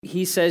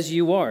He says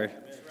you are,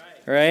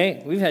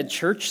 right? We've had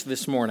church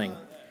this morning.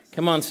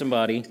 Come on,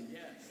 somebody.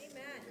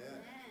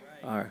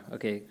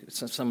 Okay,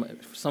 so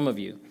some of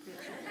you.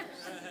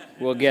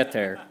 We'll get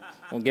there.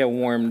 We'll get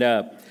warmed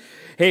up.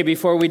 Hey,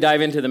 before we dive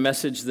into the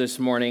message this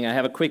morning, I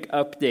have a quick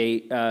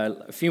update.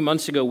 A few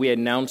months ago, we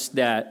announced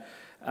that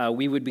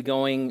we would be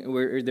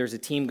going, there's a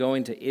team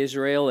going to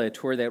Israel, a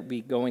tour that will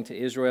be going to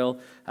Israel.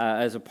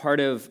 As a part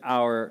of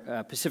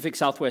our Pacific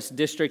Southwest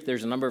District,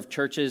 there's a number of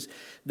churches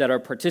that are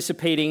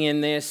participating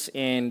in this,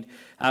 and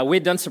we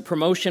had done some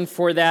promotion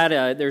for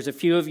that. There's a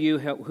few of you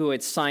who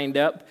had signed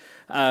up.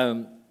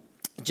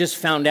 Just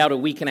found out a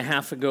week and a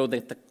half ago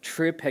that the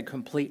trip had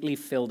completely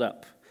filled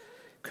up,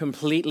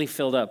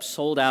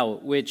 sold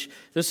out, which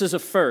this is a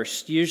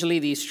first. Usually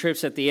these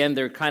trips at the end,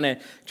 they're kind of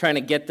trying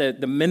to get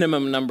the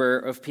minimum number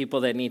of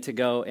people that need to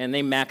go, and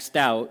they maxed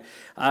out.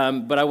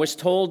 But I was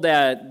told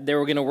that they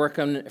were going to work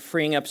on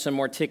freeing up some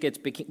more tickets,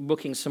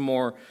 booking some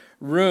more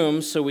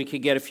rooms so we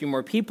could get a few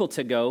more people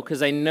to go,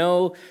 because I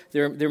know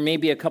there may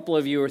be a couple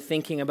of you who are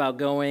thinking about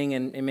going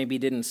and maybe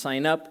didn't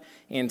sign up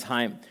in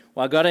time.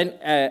 Well, I got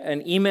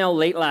an email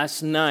late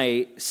last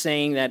night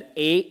saying that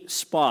 8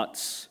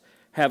 spots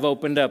have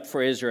opened up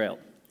for Israel.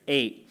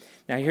 8.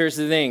 Now, here's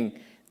the thing.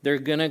 They're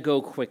going to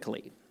go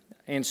quickly.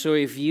 And so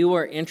if you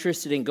are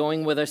interested in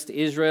going with us to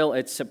Israel,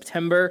 it's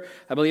September,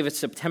 I believe it's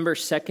September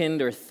 2nd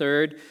or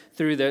 3rd,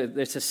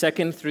 it's the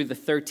 2nd through the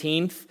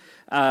 13th.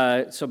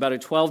 So about a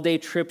 12-day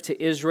trip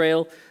to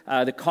Israel.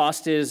 The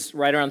cost is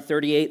right around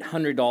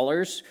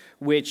 $3,800,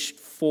 which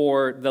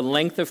for the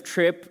length of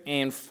trip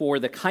and for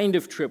the kind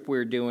of trip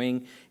we're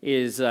doing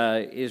is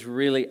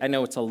really, I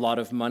know it's a lot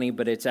of money,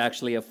 but it's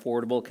actually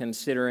affordable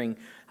considering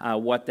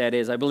what that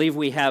is. I believe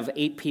we have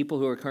 8 people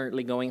who are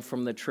currently going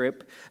from the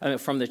trip,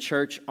 from the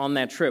church on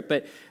that trip.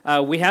 But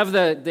we have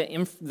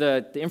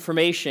the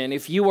information.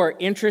 If you are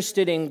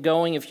interested in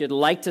going, if you'd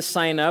like to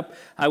sign up,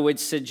 I would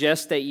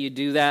suggest that you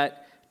do that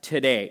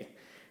today,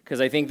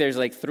 because I think there's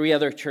like 3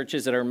 other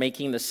churches that are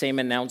making the same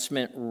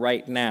announcement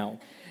right now.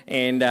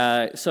 And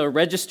so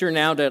register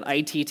now at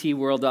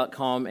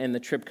ittworld.com, and the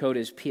trip code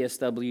is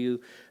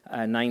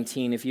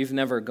PSW19. If you've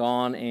never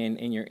gone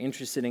and you're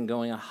interested in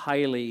going, I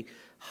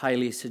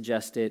highly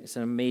suggest it. It's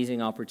an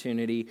amazing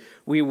opportunity.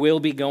 We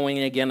will be going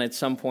again at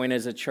some point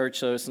as a church,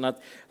 so it's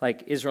not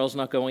like Israel's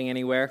not going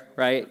anywhere,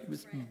 right?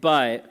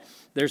 But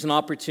there's an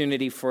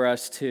opportunity for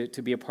us to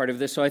be a part of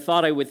this. So I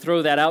thought I would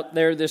throw that out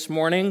there this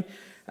morning.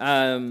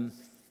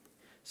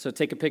 So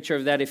take a picture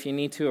of that if you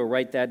need to, or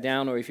write that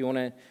down, or if you want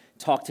to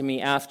talk to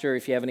me after.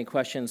 If you have any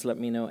questions, let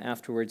me know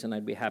afterwards, and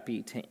I'd be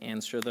happy to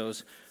answer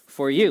those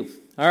for you.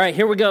 All right,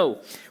 here we go.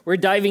 We're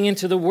diving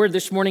into the Word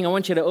this morning. I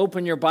want you to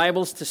open your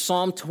Bibles to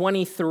Psalm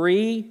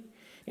 23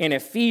 and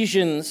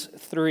Ephesians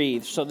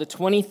 3. So the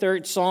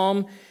 23rd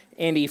Psalm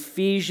and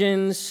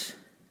Ephesians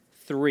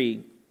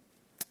 3.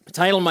 The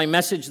title of my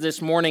message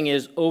this morning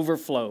is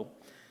Overflow.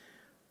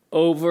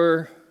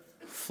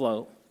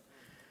 Overflow.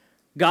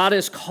 God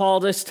has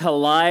called us to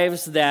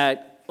lives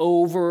that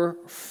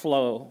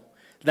overflow,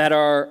 that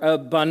are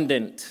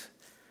abundant,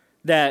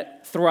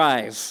 that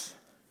thrive.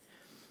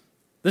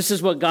 This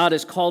is what God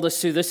has called us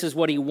to. This is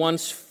what He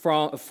wants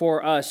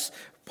for us.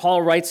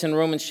 Paul writes in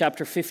Romans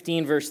chapter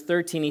 15, verse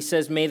 13, he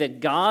says, "May the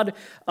God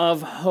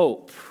of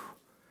hope,"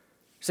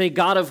 say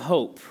God of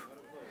hope,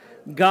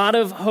 God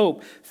of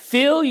hope,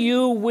 "fill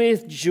you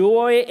with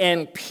joy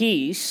and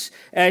peace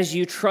as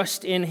you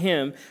trust in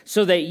Him,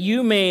 so that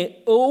you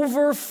may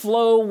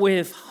overflow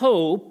with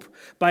hope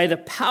by the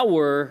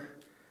power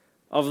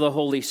of the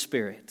Holy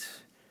Spirit."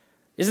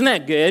 Isn't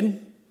that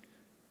good?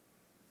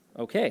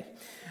 Okay.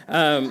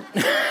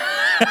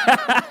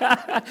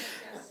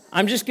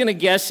 I'm just going to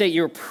guess that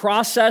you're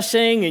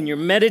processing and you're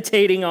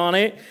meditating on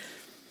it.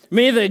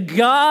 May the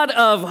God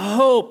of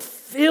hope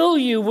fill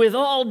you with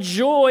all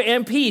joy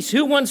and peace.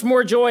 Who wants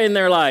more joy in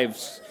their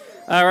lives?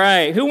 All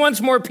right. Who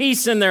wants more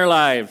peace in their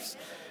lives?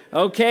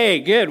 Okay,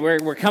 good.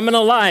 We're coming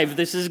alive.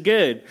 This is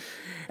good.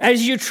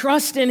 As you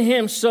trust in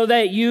Him, so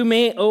that you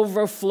may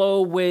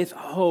overflow with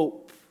hope.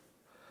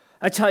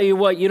 I tell you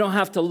what, you don't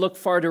have to look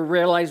far to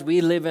realize we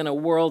live in a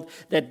world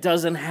that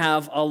doesn't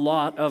have a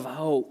lot of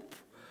hope.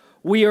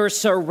 We are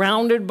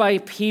surrounded by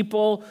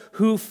people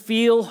who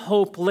feel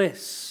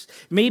hopeless.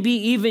 Maybe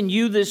even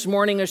you this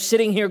morning are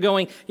sitting here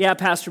going, "Yeah,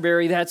 Pastor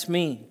Barry, that's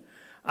me.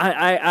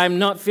 I'm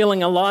not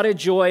feeling a lot of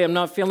joy, I'm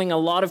not feeling a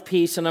lot of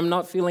peace, and I'm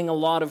not feeling a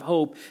lot of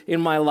hope in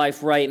my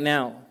life right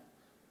now."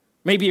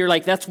 Maybe you're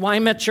like, "That's why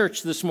I'm at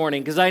church this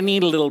morning, because I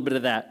need a little bit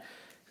of that."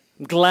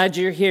 I'm glad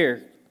you're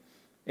here.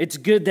 It's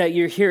good that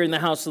you're here in the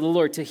house of the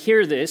Lord to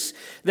hear this,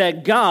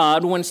 that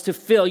God wants to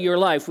fill your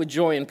life with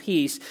joy and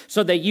peace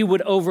so that you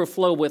would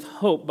overflow with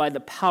hope by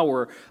the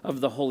power of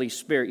the Holy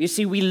Spirit. You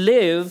see, we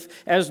live,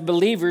 as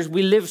believers,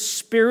 we live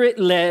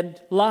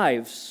Spirit-led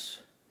lives.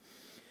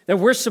 That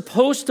we're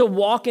supposed to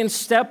walk in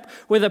step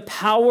with the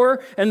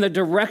power and the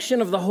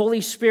direction of the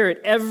Holy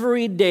Spirit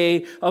every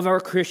day of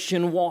our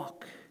Christian walk.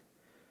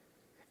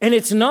 And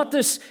it's not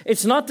this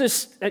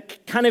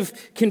kind of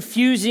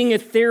confusing,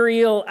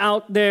 ethereal,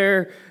 out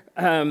there,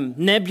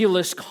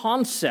 nebulous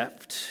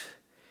concept.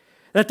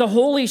 That the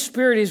Holy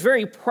Spirit is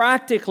very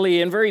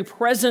practically and very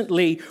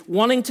presently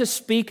wanting to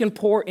speak and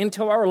pour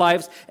into our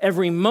lives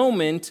every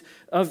moment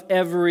of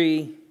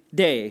every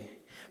day.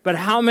 But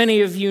how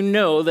many of you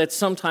know that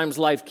sometimes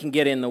life can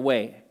get in the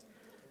way?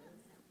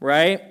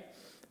 Right?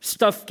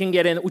 Stuff can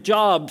get in,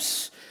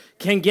 jobs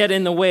can get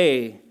in the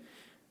way.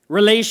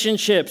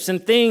 Relationships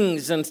and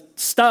things and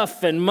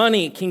stuff and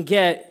money can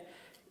get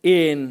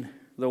in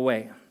the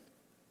way.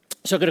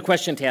 So I've got a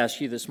question to ask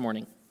you this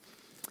morning.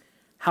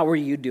 How are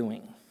you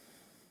doing?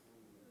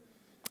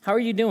 How are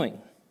you doing?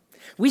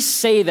 We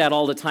say that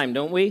all the time,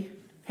 don't we?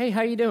 Hey,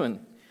 how you doing?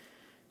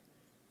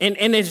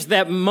 And it's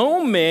that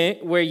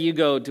moment where you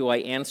go, do I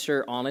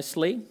answer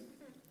honestly?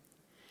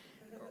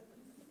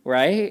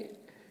 Right?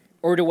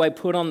 Or do I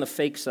put on the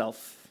fake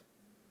self?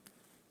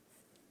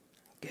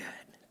 Good.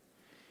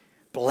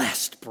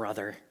 Blessed,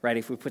 brother. Right?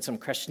 If we put some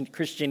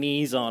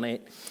Christianese on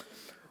it.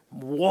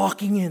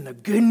 Walking in the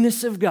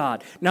goodness of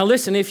God. Now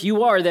listen, if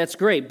you are, that's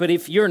great. But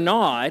if you're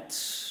not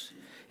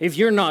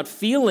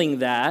feeling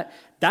that,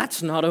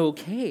 that's not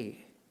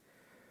okay.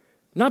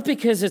 Not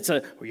because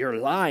you're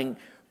lying,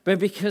 but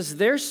because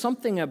there's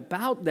something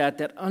about that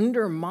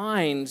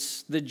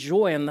undermines the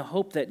joy and the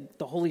hope that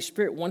the Holy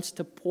Spirit wants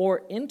to pour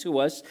into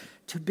us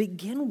to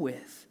begin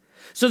with.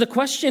 So the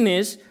question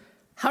is,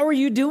 how are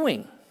you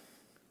doing?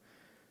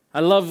 I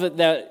love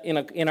that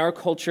in our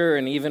culture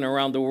and even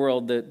around the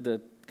world,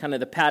 the kind of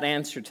the pat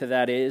answer to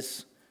that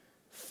is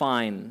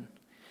fine.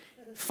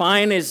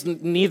 Fine is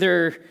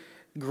neither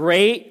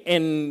great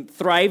and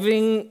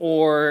thriving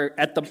or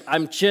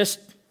I'm just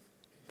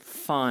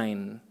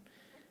fine,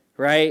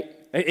 right?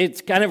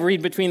 It's kind of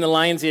read between the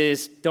lines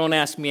is don't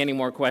ask me any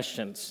more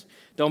questions.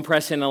 Don't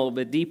press in a little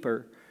bit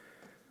deeper.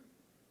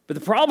 But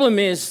the problem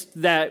is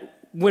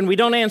that when we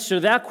don't answer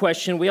that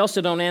question, we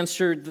also don't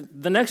answer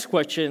the next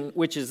question,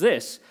 which is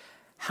this: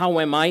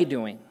 how am I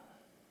doing?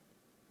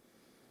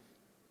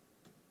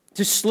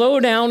 To slow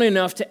down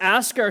enough to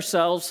ask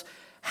ourselves,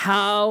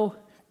 how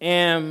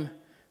am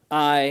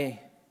I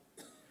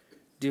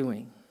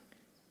doing?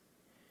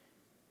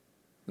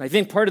 And I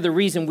think part of the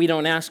reason we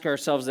don't ask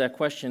ourselves that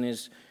question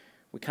is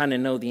we kind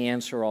of know the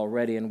answer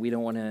already and we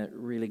don't want to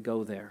really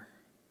go there.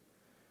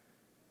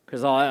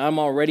 Because I'm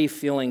already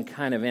feeling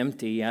kind of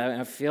empty.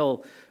 I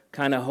feel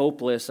kind of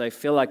hopeless. I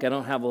feel like I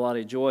don't have a lot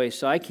of joy,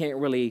 so I can't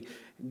really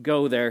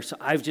go there. So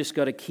I've just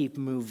got to keep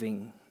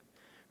moving.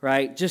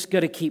 Right? Just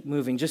got to keep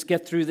moving. Just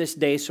get through this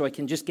day so I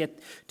can just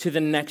get to the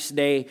next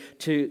day,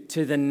 to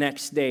the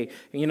next day.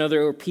 And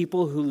there are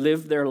people who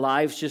live their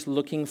lives just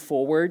looking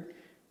forward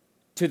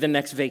to the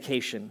next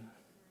vacation.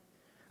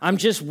 I'm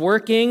just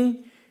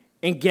working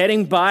and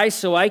getting by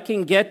so I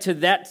can get to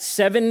that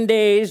 7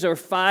 days or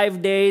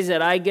 5 days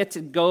that I get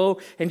to go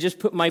and just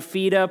put my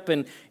feet up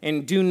and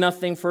do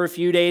nothing for a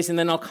few days, and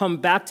then I'll come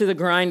back to the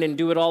grind and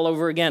do it all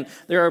over again.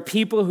 There are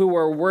people who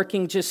are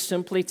working just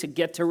simply to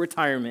get to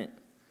retirement.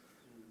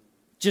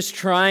 Just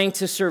trying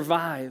to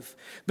survive.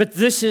 But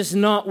this is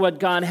not what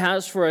God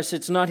has for us.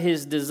 It's not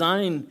His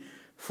design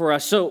for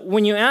us. So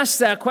when you ask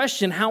that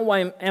question, how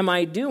am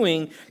I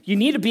doing, you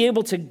need to be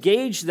able to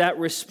gauge that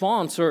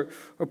response or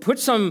put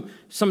some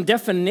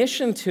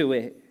definition to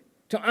it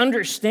to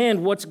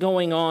understand what's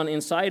going on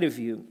inside of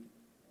you.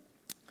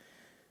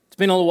 It's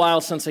been a little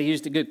while since I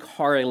used a good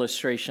car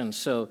illustration,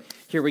 so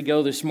here we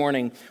go this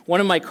morning.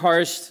 One of my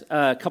cars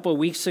a couple of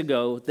weeks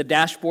ago, the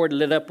dashboard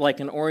lit up like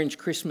an orange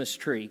Christmas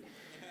tree.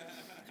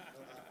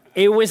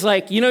 It was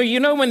like, you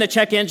know when the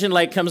check engine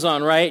light comes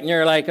on, right? And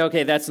you're like,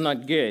 okay, that's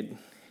not good.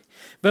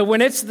 But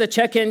when it's the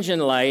check engine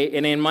light,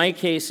 and in my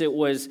case it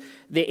was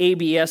the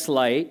ABS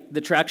light, the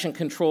traction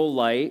control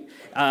light,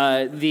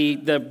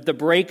 the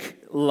brake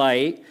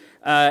light,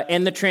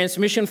 and the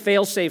transmission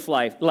fail-safe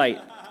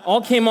light,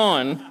 all came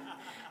on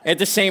at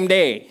the same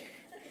day,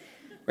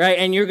 right?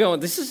 And you're going,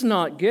 this is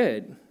not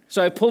good.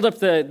 So I pulled up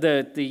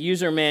the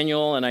user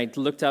manual and I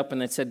looked up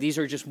and it said, these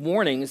are just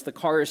warnings. The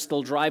car is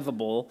still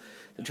drivable.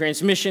 The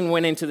transmission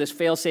went into this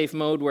fail-safe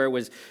mode where it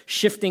was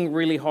shifting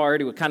really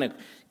hard. It was kind of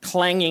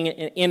clanging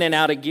in and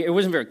out of gear. It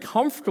wasn't very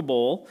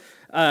comfortable.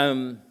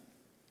 But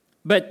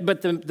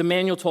the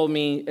manual told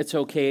me it's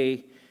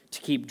okay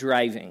to keep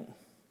driving.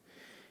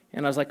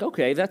 And I was like,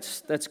 okay,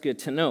 that's good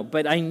to know.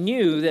 But I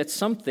knew that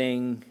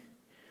something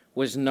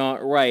was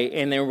not right.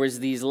 And there was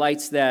these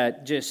lights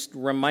that just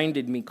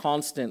reminded me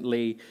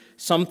constantly,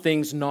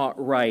 something's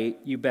not right.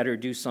 You better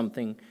do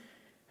something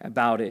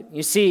about it.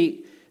 You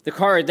see, the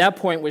car at that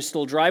point was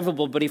still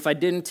drivable, but if I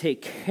didn't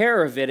take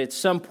care of it, at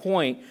some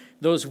point,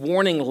 those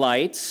warning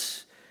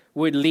lights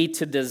would lead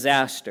to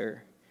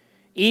disaster.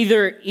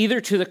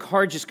 Either to the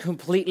car just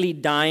completely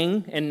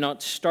dying and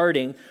not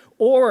starting,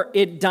 or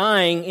it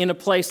dying in a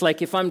place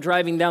like if I'm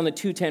driving down the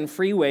 210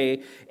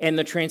 freeway and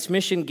the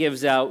transmission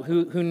gives out,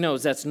 who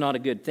knows, that's not a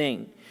good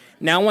thing.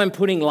 Now I'm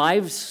putting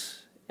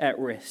lives at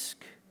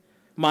risk,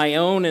 my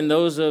own and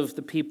those of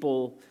the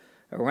people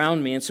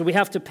around me. And so we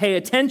have to pay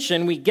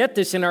attention. We get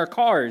this in our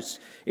cars.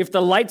 If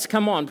the lights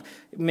come on,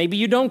 maybe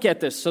you don't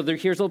get this, so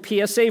here's a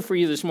little PSA for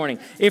you this morning.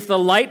 If the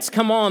lights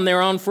come on,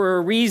 they're on for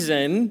a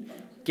reason.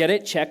 get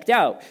it checked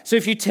out. So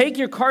if you take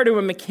your car to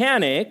a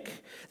mechanic,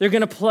 they're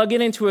going to plug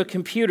it into a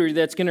computer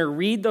that's going to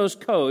read those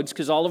codes,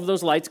 because all of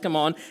those lights come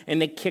on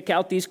and they kick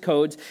out these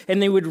codes,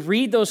 and they would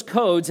read those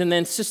codes and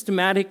then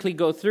systematically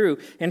go through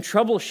and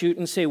troubleshoot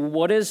and say,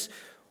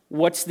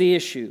 what's the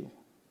issue?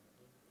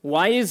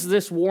 Why is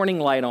this warning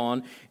light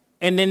on?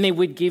 And then they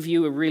would give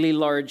you a really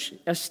large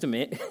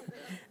estimate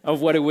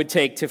of what it would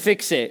take to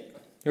fix it,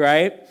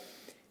 right?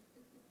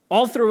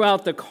 All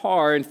throughout the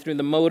car and through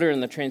the motor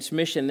and the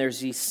transmission, there's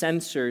these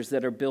sensors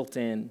that are built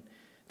in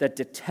that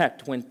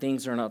detect when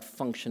things are not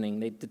functioning.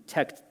 They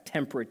detect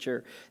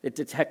temperature. They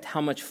detect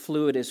how much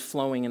fluid is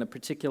flowing in a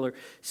particular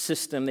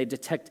system. They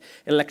detect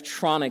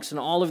electronics and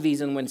all of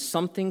these. And when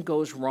something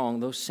goes wrong,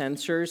 those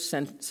sensors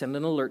send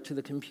an alert to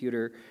the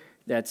computer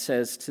that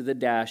says to the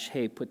dash,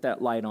 hey, put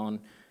that light on.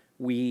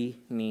 We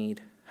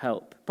need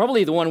help.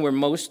 Probably the one we're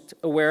most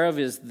aware of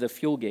is the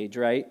fuel gauge,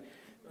 right?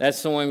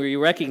 That's the one where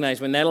you recognize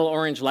when that little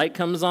orange light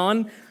comes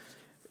on,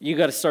 you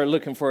got to start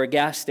looking for a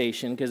gas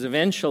station, because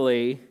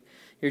eventually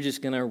you're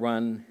just going to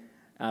run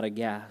out of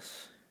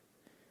gas.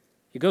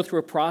 You go through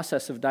a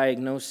process of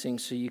diagnosing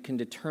so you can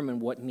determine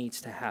what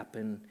needs to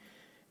happen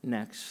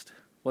next.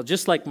 Well,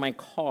 just like my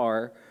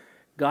car,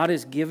 God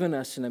has given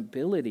us an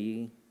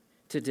ability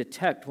to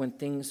detect when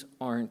things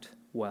aren't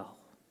well,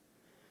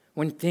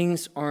 when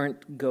things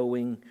aren't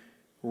going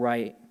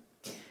right.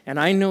 And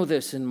I know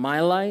this in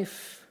my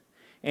life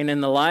and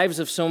in the lives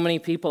of so many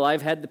people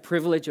I've had the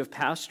privilege of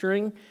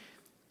pastoring,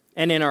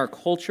 and in our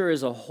culture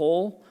as a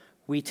whole.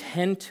 We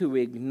tend to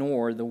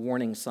ignore the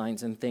warning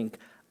signs and think,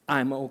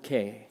 I'm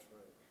okay,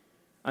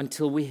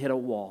 until we hit a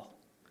wall,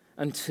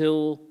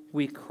 until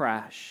we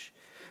crash.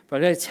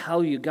 But I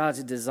tell you,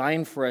 God's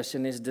design for us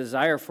and His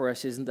desire for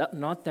us is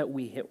not that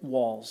we hit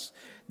walls,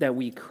 that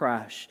we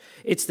crash.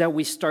 It's that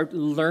we start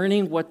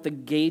learning what the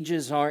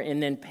gauges are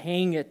and then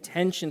paying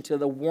attention to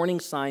the warning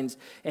signs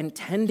and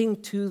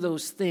tending to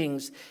those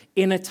things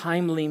in a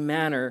timely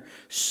manner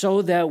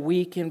so that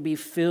we can be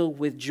filled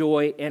with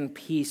joy and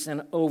peace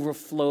and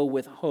overflow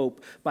with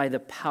hope by the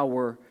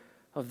power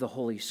of the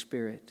Holy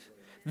Spirit.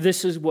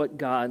 This is what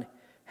God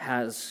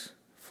has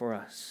for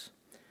us.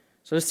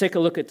 So let's take a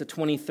look at the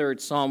 23rd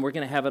Psalm. We're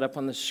going to have it up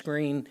on the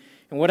screen.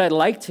 And what I'd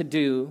like to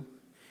do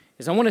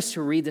is I want us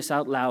to read this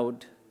out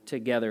loud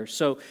together.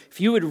 So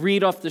if you would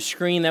read off the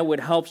screen, that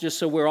would help, just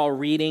so we're all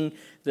reading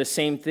the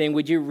same thing.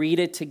 Would you read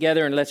it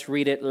together, and let's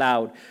read it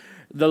loud.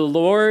 The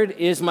Lord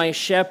is my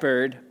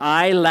shepherd.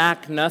 I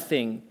lack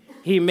nothing.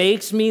 He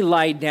makes me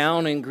lie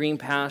down in green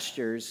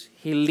pastures.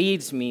 He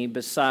leads me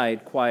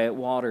beside quiet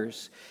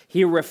waters.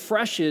 He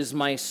refreshes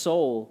my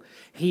soul.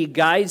 He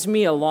guides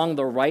me along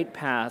the right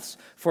paths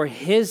for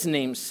His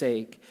name's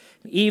sake.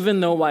 Even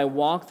though I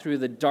walk through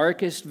the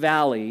darkest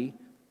valley,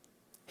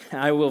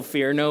 I will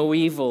fear no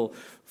evil.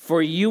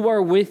 For You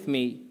are with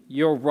me.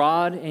 Your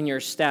rod and Your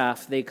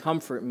staff, they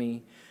comfort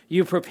me.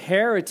 You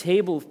prepare a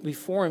table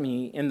before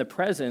me in the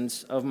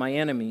presence of my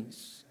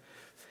enemies.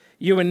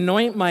 You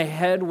anoint my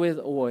head with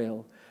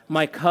oil.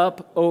 My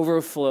cup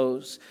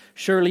overflows.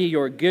 Surely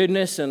Your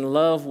goodness and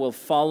love will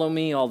follow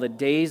me all the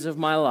days of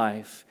my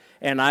life,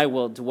 and I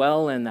will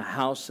dwell in the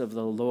house of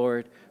the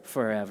Lord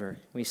forever.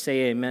 We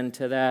say amen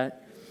to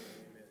that.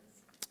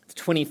 The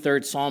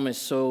 23rd Psalm is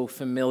so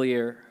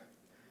familiar.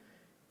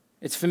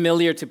 It's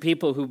familiar to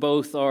people who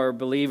both are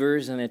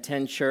believers and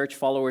attend church,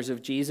 followers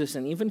of Jesus,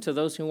 and even to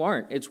those who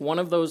aren't. It's one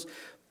of those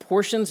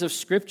portions of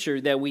Scripture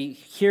that we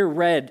hear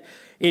read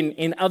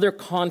in other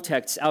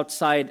contexts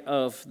outside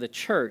of the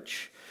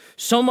church.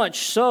 So much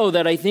so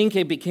that I think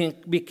it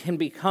can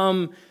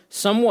become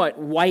somewhat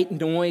white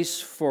noise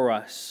for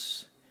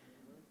us.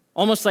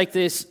 Almost like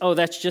this, oh,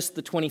 that's just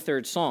the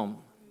 23rd Psalm.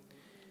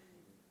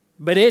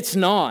 But it's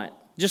not.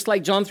 Just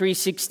like John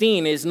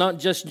 3:16 is not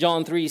just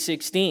John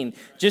 3:16.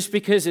 Just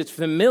because it's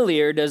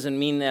familiar doesn't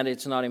mean that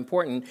it's not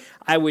important.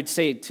 I would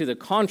say to the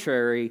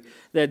contrary,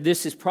 that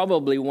this is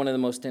probably one of the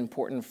most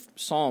important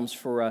Psalms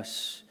for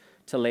us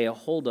to lay a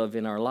hold of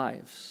in our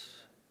lives.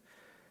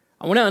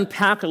 I want to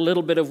unpack a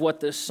little bit of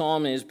what this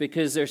psalm is,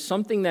 because there's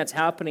something that's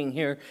happening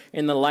here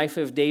in the life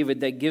of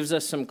David that gives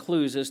us some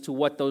clues as to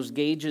what those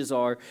gauges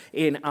are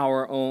in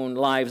our own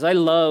lives. I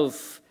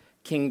love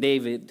King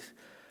David.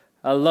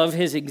 I love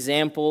his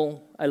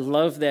example. I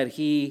love that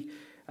he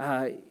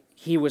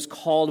was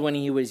called when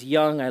he was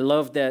young. I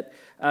love that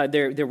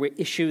there were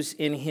issues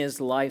in his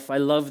life. I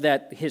love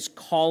that his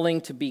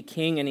calling to be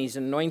king and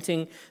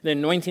the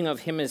anointing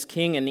of him as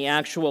king and the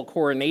actual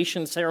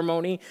coronation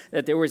ceremony,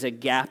 that there was a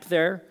gap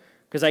there.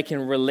 Because I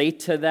can relate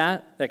to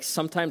that. Like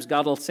sometimes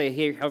God will say,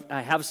 "Here,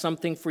 I have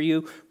something for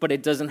you," but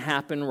it doesn't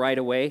happen right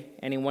away.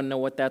 Anyone know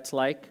what that's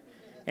like?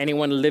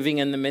 Anyone living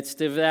in the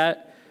midst of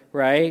that,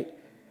 right?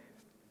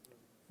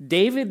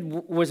 David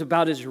was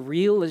about as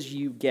real as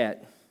you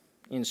get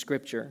in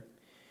Scripture.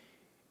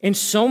 And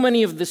so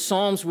many of the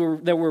Psalms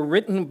that were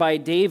written by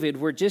David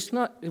were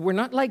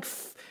not like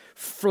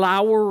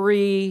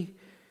flowery,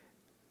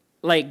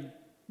 like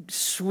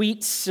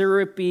sweet,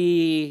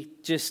 syrupy,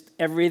 just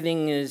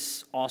everything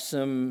is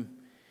awesome,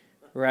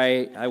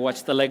 right? I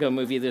watched the Lego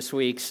movie this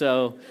week,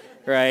 so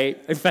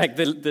right? In fact,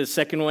 the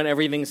second one,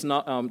 everything's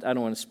not, I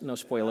don't want to, no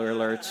spoiler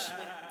alerts.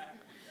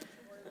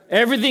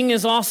 Everything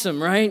is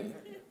awesome, right?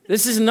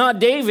 This is not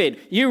David.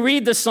 You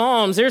read the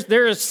Psalms. There's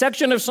a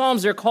section of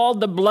Psalms. They're called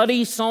the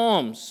bloody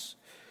Psalms.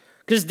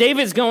 Because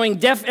David's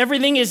going,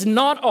 everything is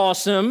not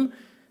awesome.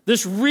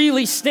 This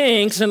really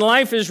stinks and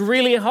life is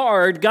really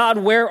hard. God,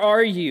 where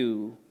are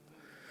you?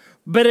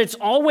 But it's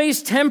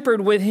always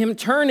tempered with him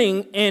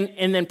turning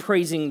and then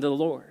praising the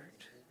Lord.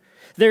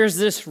 There's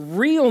this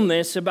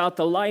realness about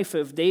the life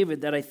of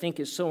David that I think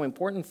is so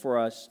important for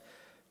us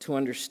to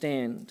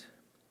understand.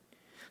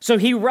 So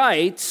he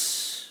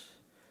writes,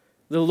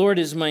 the Lord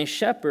is my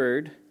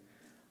shepherd,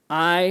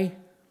 I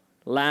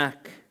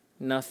lack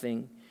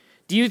nothing.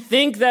 Do you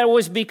think that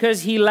was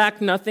because he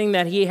lacked nothing,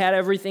 that he had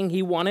everything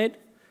he wanted?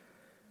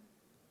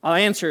 I'll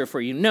answer it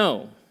for you,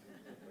 no.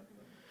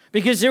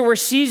 Because there were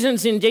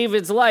seasons in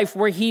David's life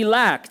where he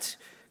lacked.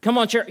 Come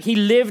on, church, he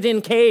lived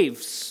in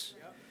caves.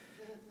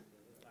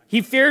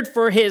 He feared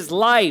for his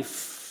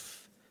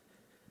life.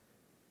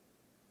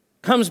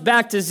 Comes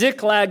back to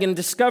Ziklag and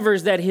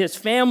discovers that his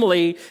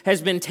family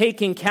has been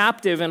taken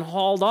captive and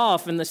hauled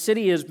off and the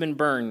city has been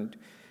burned.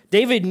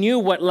 David knew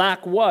what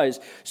lack was.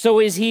 So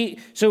is he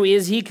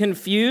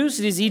confused?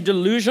 Is he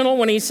delusional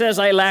when he says,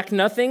 I lack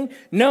nothing?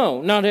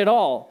 No, not at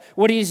all.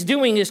 What he's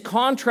doing is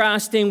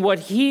contrasting what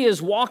he is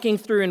walking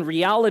through in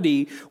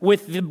reality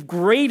with the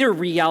greater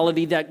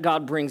reality that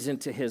God brings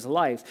into his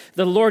life.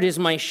 The Lord is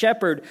my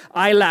shepherd.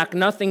 I lack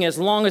nothing. As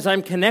long as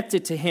I'm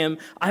connected to him,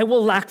 I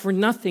will lack for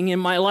nothing in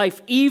my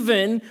life,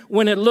 even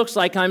when it looks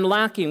like I'm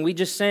lacking. We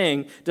just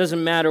sang,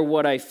 doesn't matter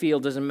what I feel,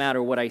 doesn't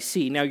matter what I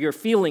see. Now, your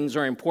feelings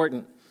are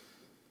important.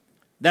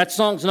 That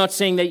song's not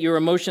saying that your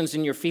emotions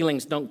and your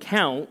feelings don't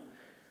count.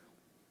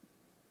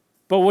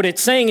 But what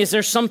it's saying is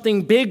there's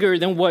something bigger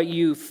than what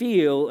you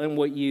feel and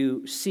what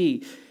you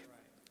see.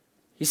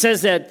 He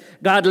says that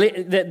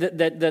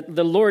that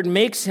the Lord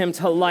makes him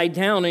to lie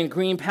down in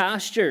green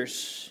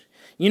pastures.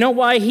 You know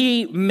why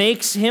he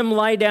makes him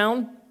lie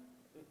down?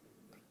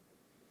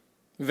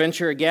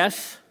 Venture a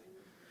guess?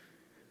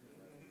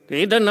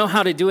 He doesn't know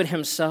how to do it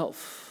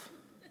himself.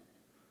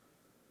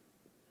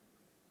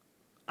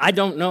 I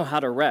don't know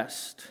how to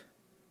rest.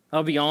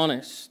 I'll be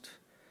honest.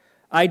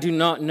 I do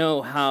not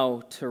know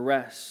how to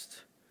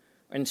rest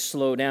and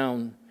slow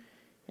down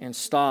and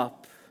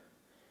stop.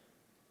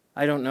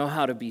 I don't know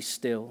how to be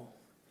still.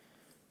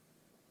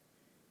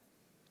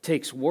 It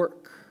takes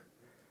work.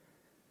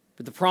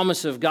 But the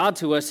promise of God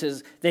to us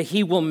is that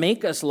he will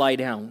make us lie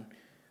down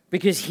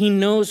because he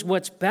knows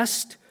what's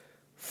best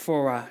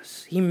for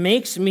us. He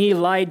makes me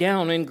lie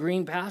down in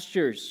green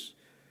pastures.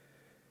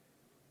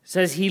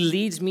 Says he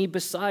leads me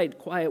beside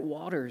quiet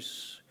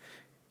waters.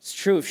 It's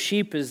true of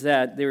sheep is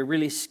that they're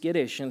really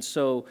skittish, and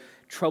so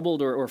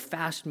troubled or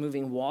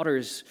fast-moving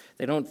waters,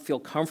 they don't feel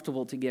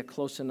comfortable to get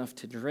close enough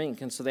to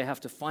drink, and so they have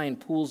to find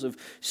pools of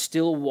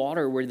still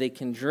water where they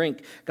can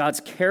drink. God's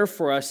care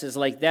for us is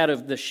like that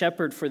of the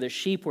shepherd for the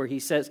sheep, where he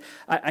says,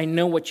 I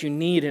know what you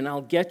need, and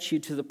I'll get you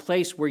to the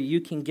place where you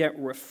can get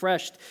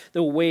refreshed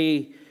the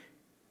way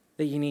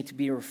that you need to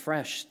be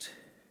refreshed.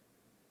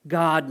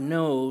 God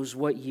knows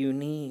what you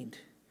need.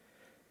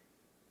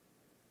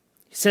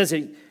 He says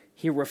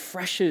he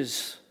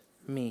refreshes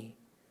me.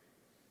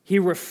 He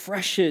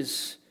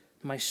refreshes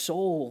my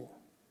soul.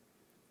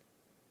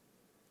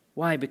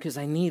 Why? Because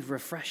I need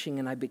refreshing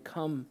and I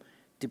become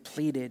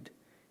depleted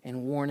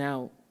and worn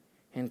out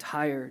and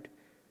tired.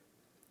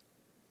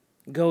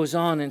 Goes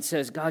on and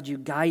says, God, you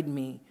guide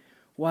me.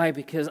 Why?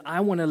 Because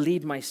I want to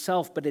lead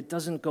myself, but it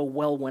doesn't go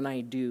well when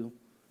I do.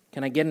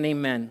 Can I get an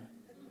amen?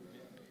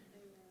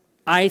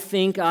 I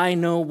think I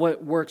know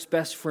what works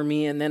best for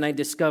me, and then I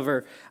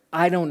discover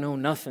I don't know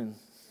nothing,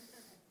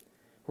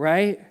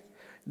 right?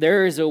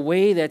 There is a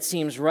way that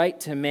seems right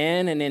to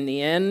man, and in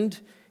the end,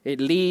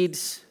 it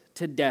leads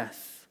to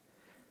death.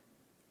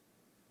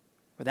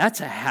 Well,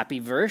 that's a happy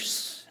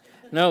verse.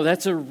 No,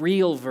 that's a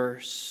real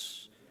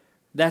verse.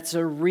 That's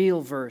a real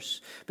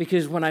verse.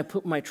 Because when I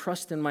put my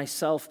trust in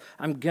myself,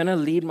 I'm going to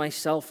lead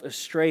myself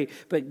astray,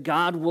 but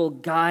God will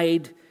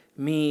guide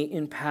me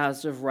in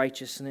paths of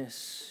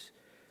righteousness.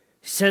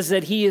 He says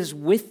that he is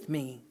with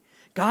me.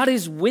 God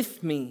is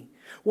with me.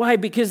 Why?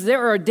 Because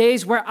there are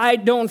days where I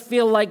don't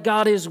feel like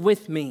God is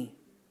with me.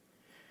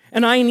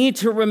 And I need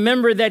to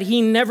remember that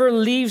he never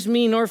leaves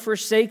me nor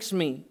forsakes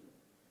me.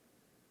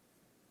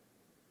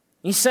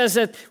 He says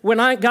that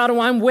God,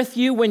 I'm with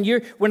you,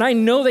 when I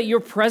know that your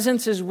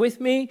presence is with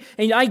me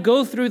and I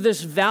go through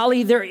this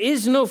valley, there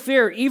is no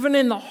fear. Even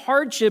in the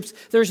hardships,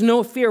 there's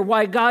no fear.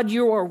 Why? God,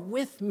 you are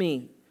with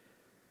me.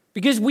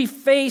 Because we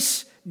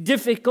face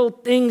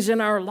difficult things in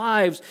our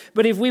lives.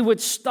 But if we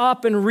would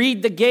stop and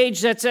read the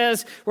gauge that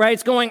says, right,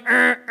 it's going,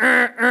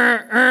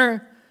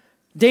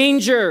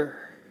 danger.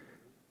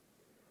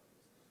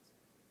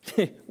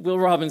 Will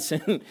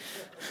Robinson.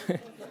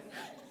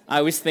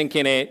 I was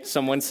thinking it.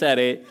 Someone said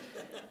it.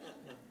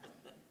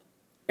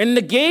 And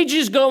the gauge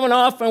is going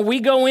off and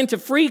we go into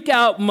freak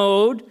out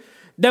mode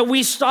that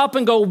we stop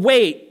and go,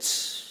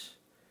 wait,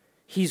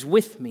 he's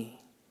with me.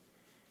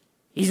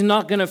 He's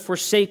not going to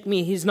forsake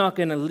me. He's not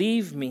going to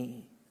leave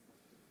me.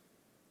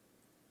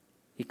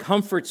 He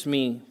comforts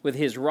me with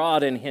his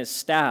rod and his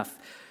staff.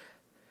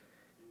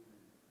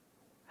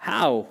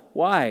 How?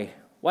 Why?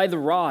 Why the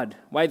rod?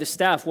 Why the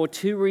staff? Well,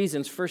 two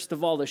reasons. First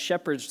of all, the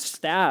shepherd's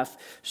staff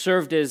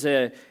served as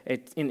an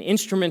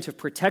instrument of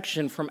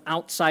protection from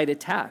outside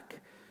attack.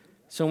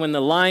 So when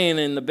the lion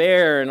and the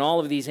bear and all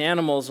of these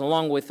animals,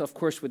 along with, of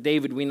course, with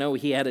David, we know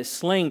he had a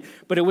sling,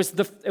 but it was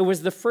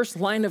the first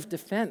line of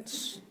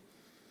defense.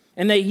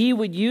 And that he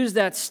would use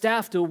that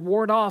staff to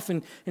ward off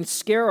and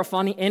scare off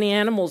any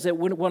animals that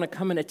wouldn't want to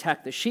come and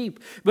attack the sheep.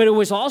 But it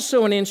was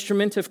also an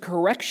instrument of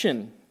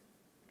correction.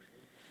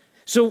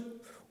 So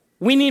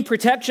we need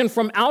protection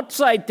from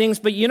outside things,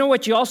 but you know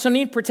what you also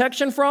need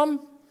protection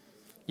from?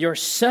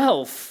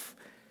 Yourself.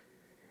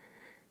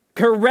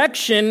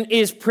 Correction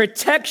is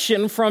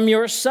protection from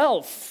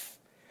yourself.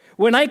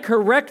 When I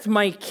correct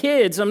my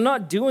kids, I'm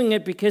not doing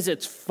it because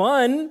it's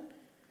fun.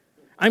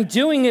 I'm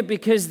doing it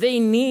because they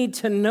need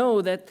to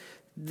know that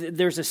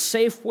there's a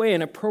safe way,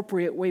 an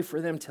appropriate way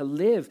for them to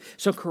live.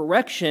 So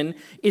correction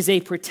is a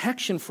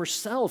protection for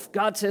self.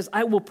 God says,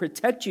 I will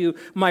protect you.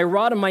 My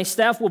rod and my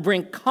staff will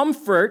bring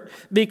comfort,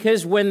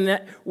 because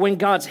when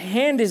God's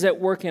hand is at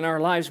work in our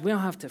lives, we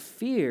don't have to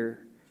fear.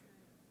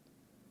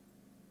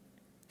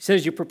 He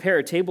says, you prepare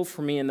a table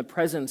for me in the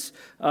presence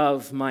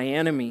of my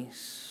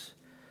enemies.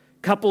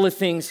 Couple of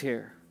things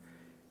here.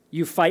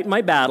 You fight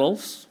my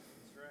battles.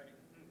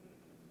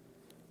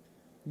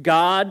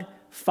 God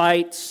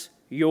fights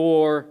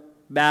your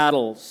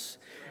battles.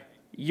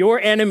 Your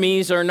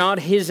enemies are not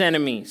his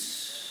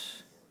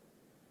enemies.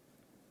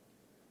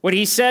 What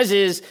he says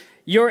is,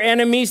 your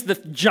enemies, the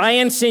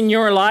giants in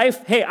your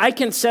life, hey, I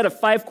can set a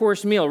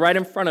 5-course meal right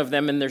in front of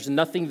them and there's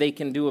nothing they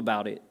can do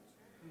about it.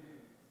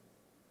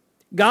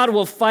 God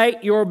will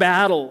fight your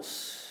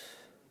battles.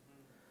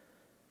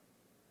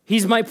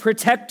 He's my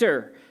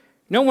protector.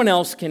 No one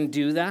else can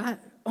do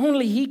that.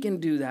 Only he can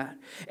do that.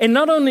 And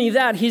not only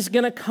that, he's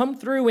going to come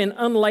through in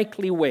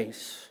unlikely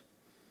ways.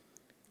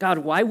 God,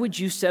 why would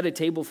you set a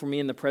table for me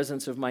in the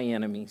presence of my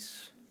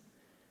enemies?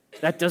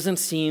 That doesn't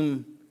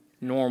seem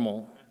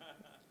normal.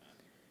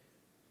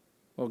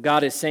 What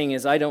God is saying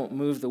is, I don't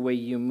move the way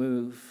you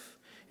move.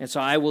 And so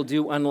I will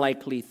do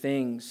unlikely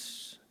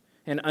things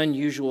and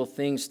unusual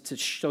things to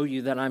show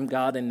you that I'm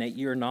God and that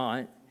you're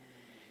not.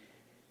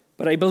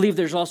 But I believe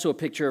there's also a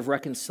picture of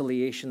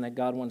reconciliation that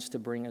God wants to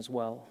bring as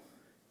well,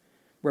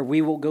 where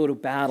we will go to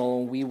battle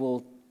and we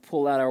will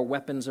pull out our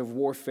weapons of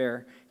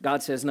warfare.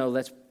 God says, no,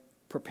 let's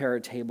prepare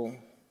a table,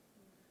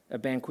 a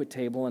banquet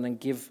table, and then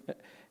give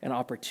an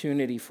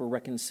opportunity for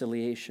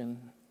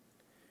reconciliation.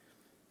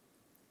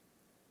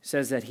 He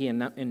says that he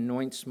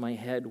anoints my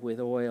head with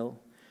oil.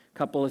 A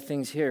couple of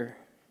things here.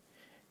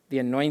 The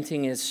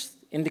anointing is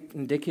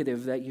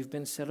indicative that you've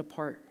been set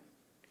apart.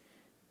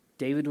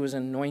 David was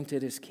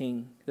anointed as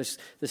king. This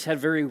had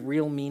very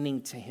real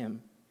meaning to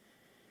him.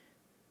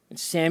 And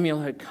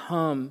Samuel had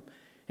come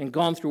and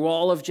gone through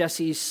all of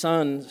Jesse's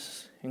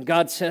sons. And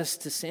God says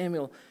to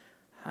Samuel,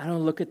 I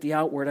don't look at the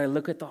outward, I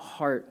look at the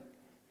heart.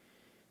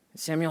 And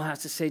Samuel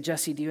has to say,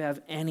 Jesse, do you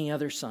have any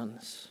other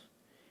sons?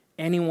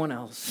 Anyone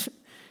else?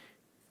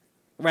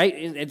 Right?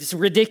 It's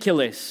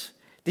ridiculous.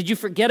 Did you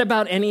forget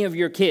about any of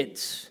your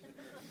kids?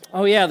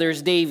 Oh yeah,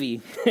 there's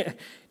Davy.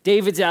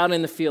 David's out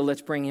in the field,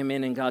 let's bring him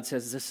in. And God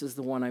says, this is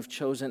the one I've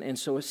chosen. And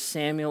so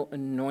Samuel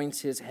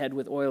anoints his head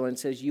with oil and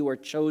says, you are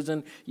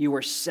chosen, you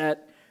are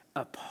set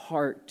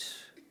apart.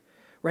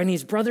 Right? And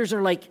his brothers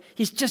are like,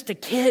 he's just a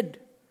kid.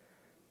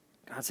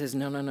 God says,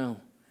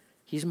 no.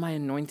 He's my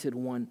anointed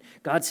one.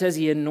 God says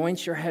he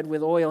anoints your head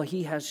with oil.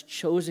 He has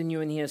chosen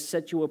you and he has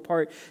set you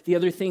apart. The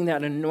other thing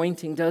that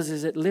anointing does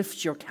is it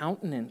lifts your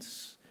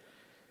countenance.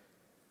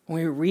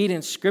 When we read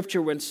in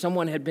Scripture, when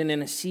someone had been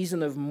in a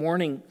season of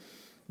mourning,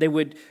 they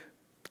would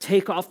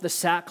take off the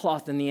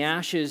sackcloth and the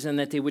ashes, and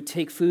that they would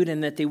take food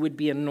and that they would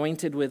be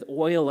anointed with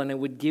oil, and it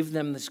would give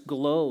them this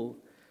glow,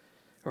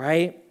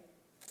 right?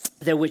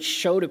 That would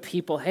show to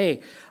people,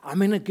 hey,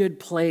 I'm in a good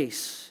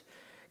place.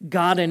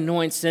 God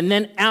anoints. And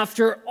then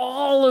after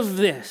all of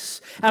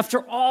this, after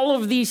all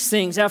of these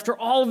things, after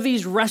all of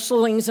these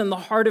wrestlings in the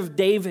heart of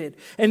David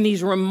and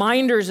these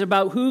reminders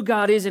about who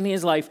God is in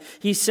his life,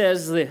 he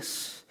says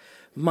this,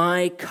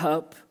 my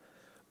cup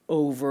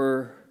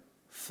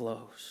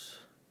overflows.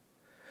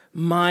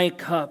 My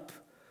cup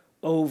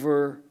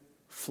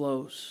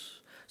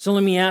overflows. So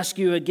let me ask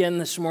you again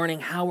this morning,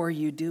 how are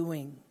you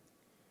doing?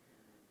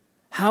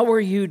 How are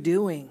you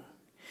doing?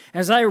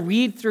 As I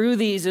read through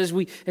these, as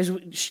we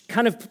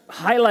kind of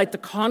highlight the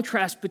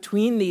contrast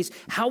between these,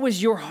 how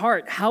is your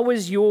heart? How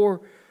is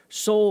your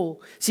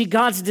soul? See,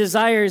 God's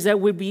desire is that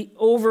we be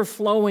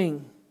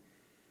overflowing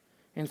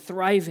and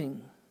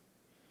thriving.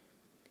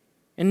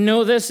 And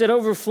know this, that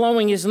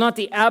overflowing is not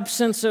the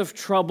absence of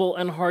trouble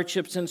and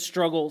hardships and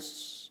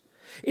struggles.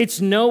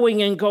 It's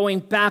knowing and going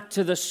back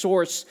to the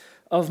source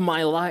of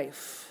my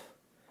life.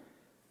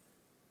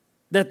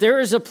 That there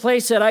is a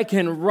place that I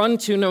can run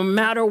to no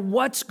matter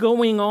what's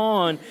going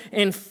on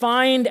and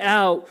find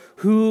out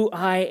who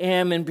I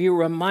am and be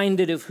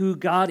reminded of who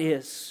God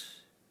is.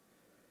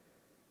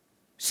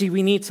 See,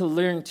 we need to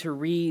learn to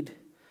read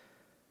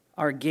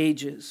our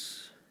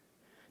gauges,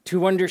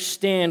 to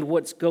understand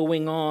what's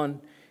going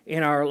on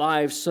in our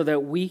lives so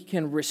that we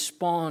can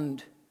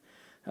respond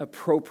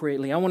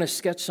appropriately. I want to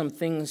sketch some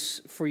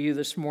things for you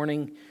this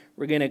morning.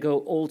 We're going to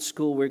go old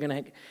school. We're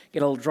going to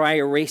get a dry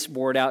erase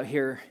board out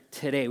here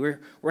today.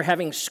 We're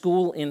having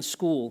school in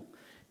school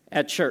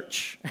at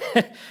church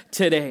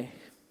today.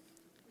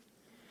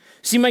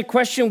 See, my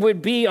question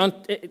would be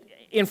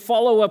in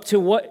follow-up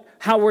to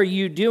how are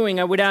you doing?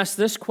 I would ask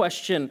this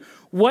question: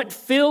 what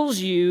fills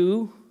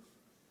you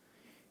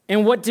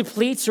and what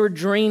depletes or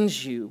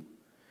drains you?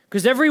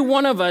 Because every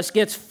one of us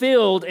gets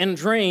filled and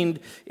drained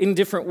in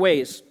different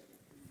ways.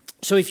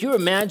 So if you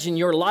imagine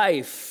your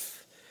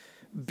life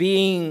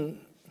being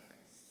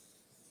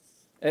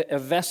a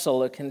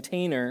vessel, a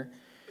container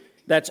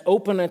that's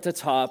open at the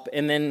top,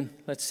 and then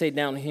let's say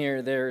down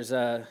here there's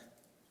a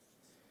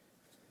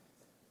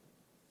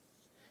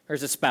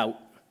spout.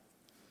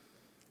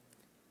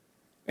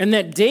 And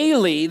that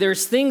daily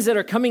there's things that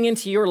are coming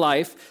into your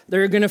life that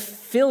are going to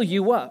fill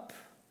you up.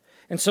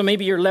 And so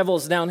maybe your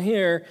level's down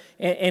here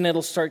and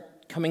it'll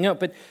start coming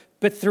up.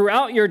 But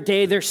throughout your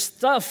day, there's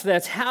stuff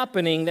that's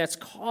happening that's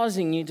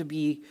causing you to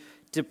be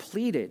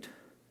depleted.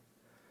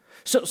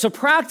 So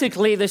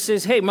practically, this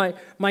is, hey,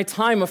 my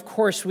time, of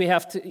course, we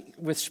have to,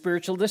 with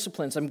spiritual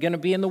disciplines, I'm going to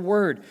be in the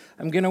Word.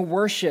 I'm going to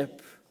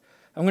worship.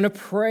 I'm going to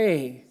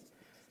pray.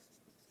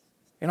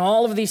 And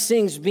all of these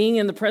things, being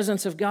in the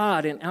presence of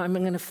God, and I'm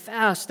going to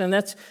fast. And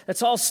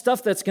that's all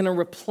stuff that's going to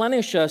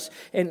replenish us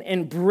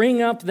and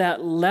bring up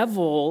that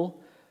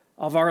level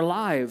of our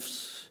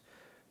lives.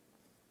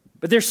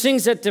 But there's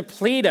things that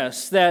deplete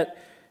us, that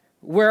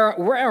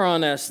wear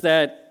on us,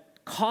 that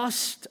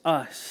cost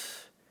us.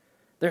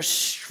 There's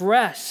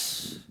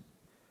stress.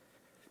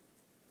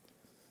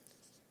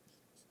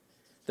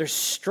 There's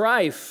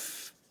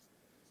strife.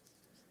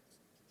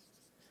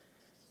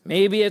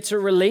 Maybe it's a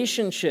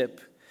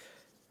relationship.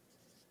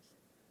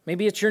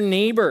 Maybe it's your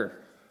neighbor,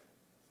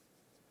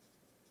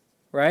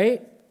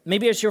 right?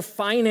 Maybe it's your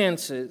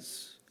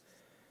finances.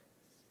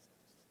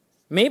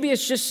 Maybe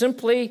it's just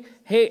simply,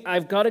 hey,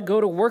 I've got to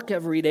go to work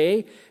every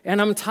day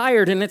and I'm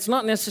tired, and it's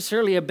not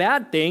necessarily a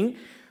bad thing,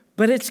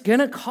 but it's going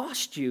to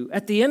cost you.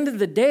 At the end of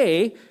the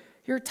day,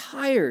 you're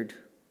tired.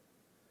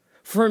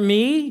 For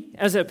me,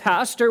 as a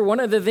pastor, one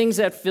of the things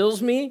that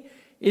fills me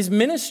is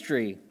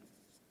ministry.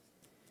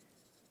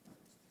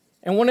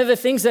 And one of the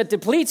things that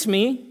depletes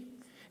me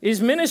is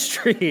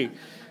ministry.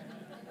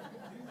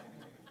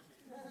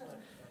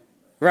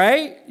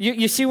 Right?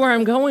 You see where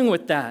I'm going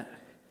with that.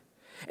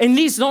 And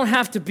these don't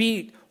have to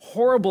be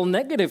horrible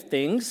negative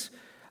things.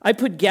 I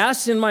put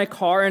gas in my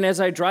car, and as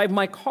I drive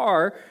my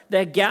car,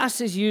 that gas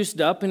is used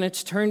up and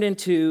it's turned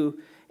into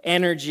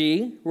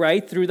energy,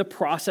 right, through the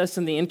process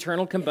in the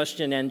internal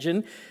combustion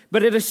engine.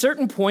 But at a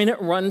certain point,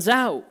 it runs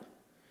out.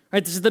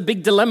 Right? This is the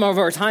big dilemma of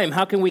our time.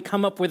 How can we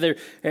come up with an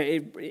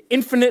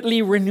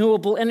infinitely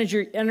renewable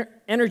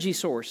energy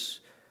source?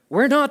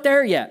 We're not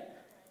there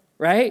yet,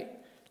 right?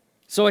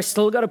 So I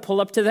still got to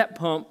pull up to that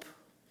pump.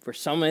 For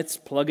some, it's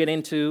plug it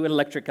into an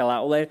electrical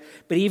outlet.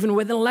 But even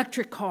with an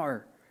electric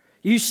car,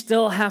 you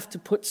still have to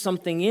put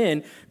something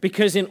in,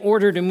 because in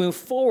order to move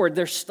forward,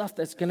 there's stuff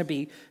that's going to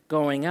be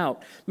going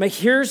out. But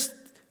here's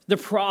the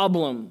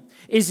problem,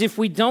 is if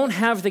we don't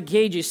have the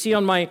gauge, you see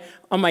on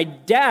my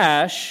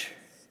dash,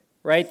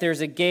 right,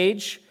 there's a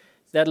gauge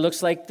that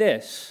looks like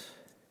this.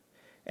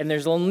 And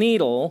there's a little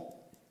needle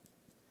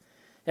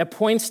that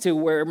points to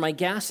where my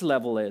gas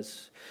level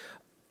is.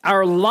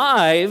 Our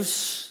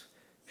lives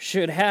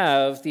should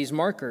have these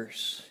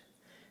markers,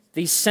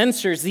 these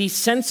sensors, these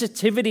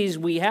sensitivities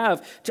we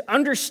have to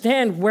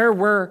understand where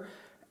we're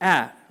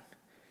at.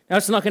 Now,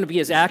 it's not going to be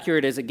as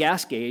accurate as a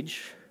gas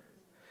gauge,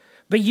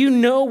 but you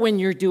know when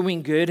you're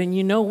doing good and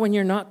you know when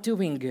you're not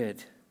doing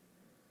good.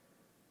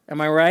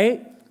 Am I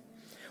right?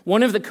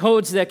 One of the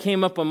codes that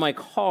came up on my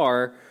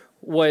car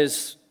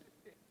showed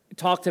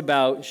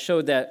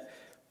that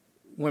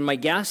when my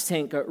gas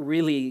tank got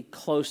really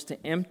close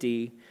to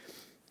empty,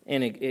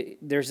 and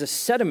there's a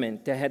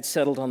sediment that had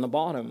settled on the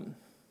bottom.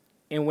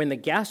 And when the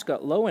gas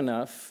got low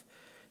enough,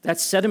 that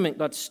sediment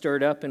got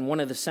stirred up, and one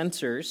of the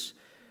sensors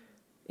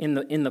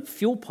in the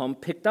fuel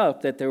pump picked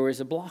up that there was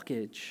a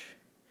blockage.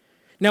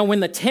 Now, when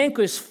the tank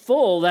was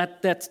full,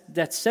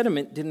 that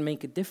sediment didn't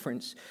make a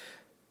difference.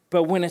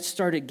 But when it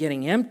started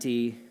getting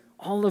empty,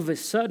 all of a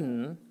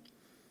sudden,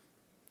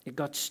 it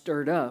got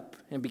stirred up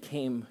and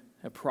became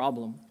a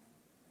problem.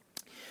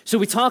 So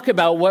we talk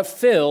about what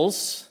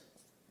fills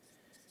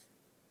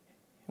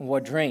and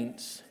what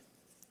drains.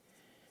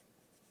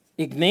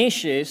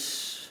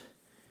 Ignatius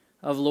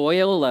of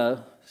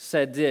Loyola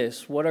said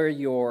this: what are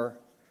your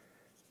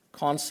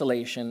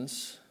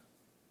consolations,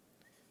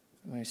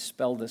 let me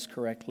spell this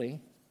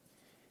correctly,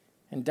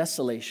 and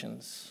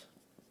desolations?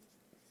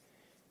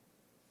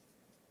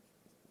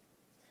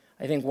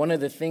 I think one of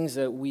the things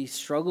that we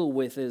struggle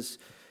with as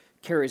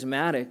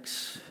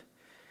charismatics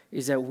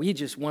is that we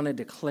just want to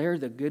declare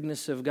the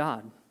goodness of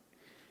God.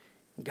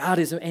 God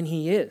is, and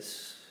He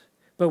is.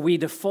 But we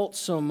default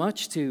so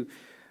much to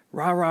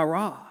rah, rah,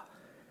 rah.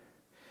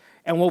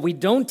 And what we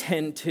don't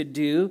tend to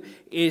do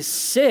is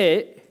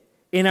sit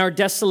in our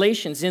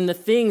desolations, in the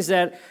things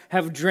that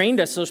have drained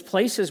us, those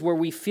places where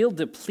we feel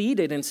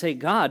depleted, and say,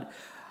 God,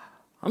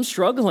 I'm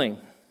struggling.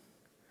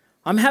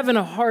 I'm having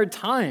a hard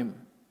time.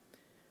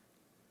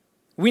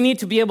 We need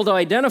to be able to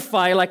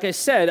identify, like I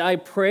said, I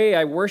pray,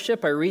 I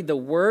worship, I read the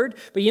Word.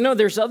 But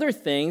there's other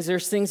things.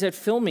 There's things that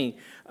fill me.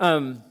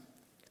 Time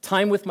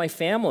with my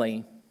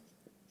family.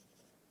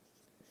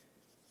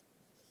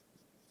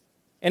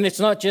 And it's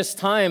not just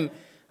time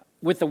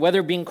with the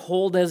weather being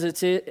cold as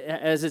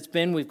it's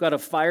been. We've got a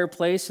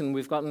fireplace and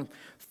we've gotten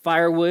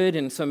firewood.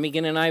 And so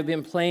Megan and I have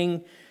been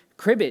playing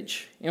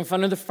cribbage in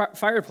front of the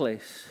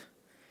fireplace.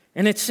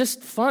 And it's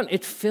just fun.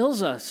 It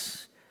fills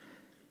us.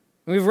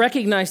 We've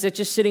recognized that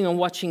just sitting and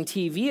watching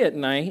TV at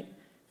night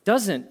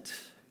doesn't.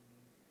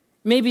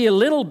 Maybe a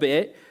little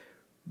bit,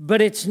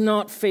 but it's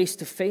not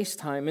face-to-face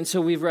time. And so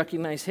we've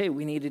recognized, hey,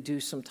 we need to do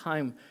some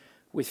time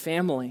with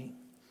family.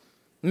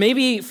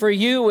 Maybe for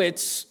you,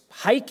 it's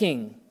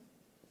hiking,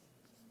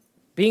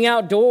 being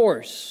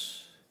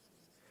outdoors,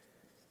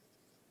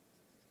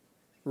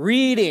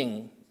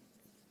 reading.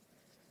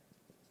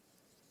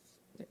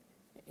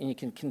 And you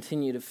can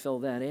continue to fill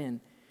that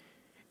in.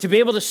 To be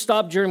able to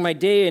stop during my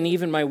day and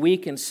even my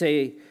week and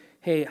say,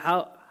 hey,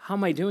 how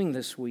am I doing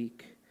this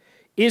week?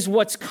 Is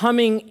what's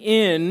coming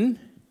in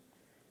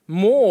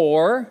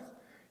more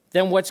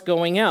than what's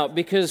going out?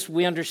 Because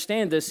we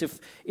understand this,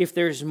 if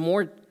there's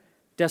more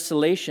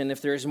desolation,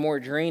 if there's more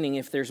draining,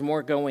 if there's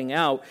more going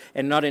out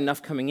and not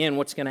enough coming in,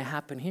 what's going to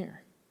happen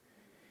here?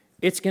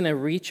 It's going to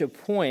reach a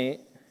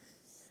point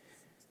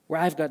where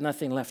I've got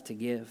nothing left to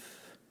give.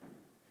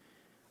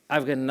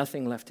 I've got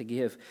nothing left to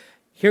give.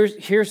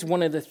 Here's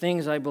one of the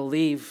things I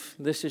believe.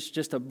 This is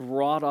just a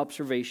broad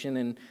observation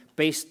and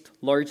based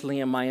largely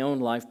in my own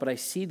life, but I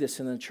see this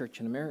in the church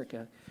in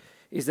America,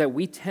 is that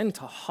we tend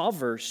to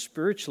hover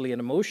spiritually and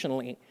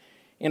emotionally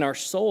in our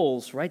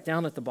souls right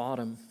down at the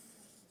bottom.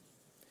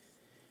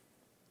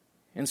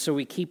 And so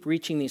we keep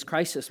reaching these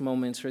crisis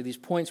moments or these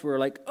points where we're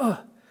like,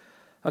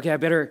 okay, I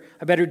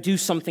better do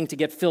something to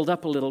get filled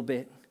up a little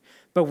bit.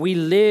 But we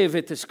live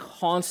at this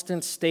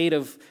constant state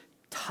of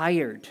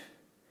tired.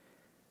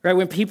 Right?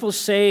 When people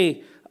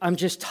say, I'm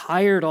just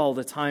tired all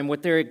the time,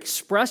 what they're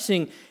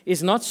expressing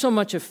is not so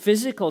much a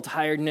physical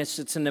tiredness,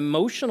 it's an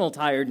emotional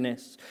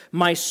tiredness.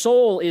 My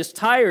soul is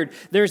tired.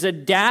 There's a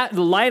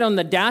light on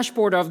the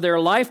dashboard of their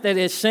life that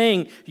is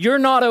saying, you're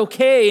not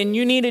okay and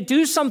you need to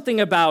do something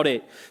about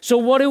it. So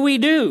what do?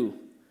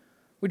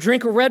 We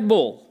drink a Red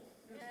Bull.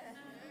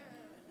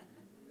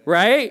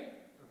 Right?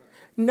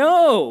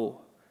 No.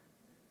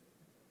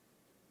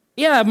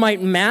 Yeah, it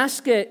might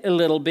mask it a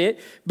little bit,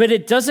 but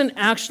it doesn't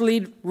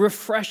actually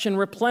refresh and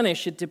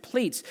replenish. It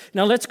depletes.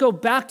 Now let's go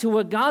back to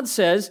what God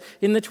says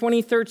in the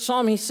 23rd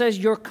Psalm. He says,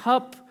 your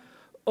cup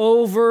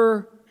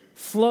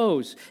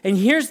overflows. And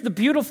here's the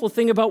beautiful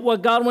thing about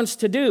what God wants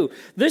to do.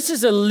 This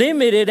is a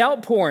limited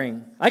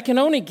outpouring. I can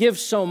only give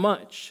so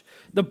much.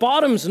 The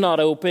bottom's not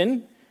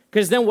open,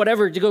 because then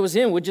whatever goes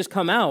in would just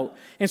come out.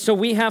 And so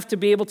we have to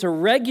be able to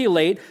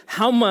regulate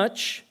how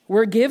much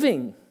we're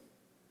giving.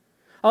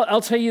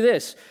 I'll tell you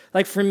this,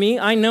 like for me,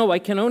 I know I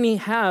can only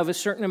have a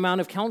certain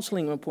amount of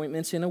counseling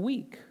appointments in a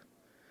week.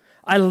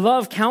 I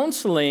love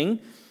counseling,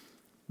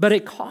 but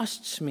it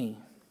costs me.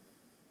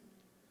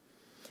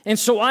 And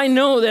so I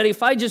know that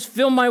if I just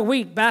fill my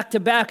week back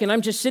to back and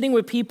I'm just sitting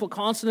with people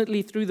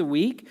constantly through the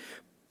week,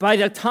 by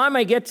the time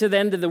I get to the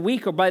end of the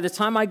week or by the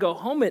time I go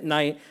home at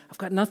night, I've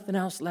got nothing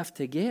else left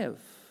to give.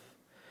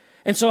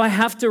 And so I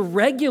have to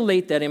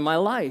regulate that in my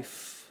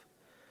life.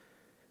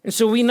 And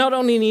so we not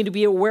only need to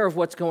be aware of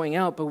what's going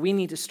out, but we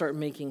need to start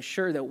making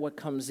sure that what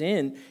comes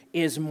in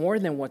is more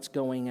than what's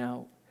going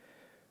out.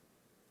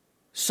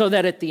 So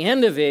that at the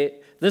end of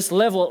it, this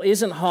level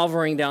isn't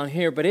hovering down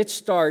here, but it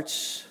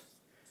starts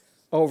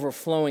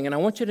overflowing. And I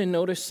want you to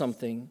notice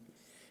something,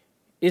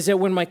 is that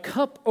when my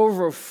cup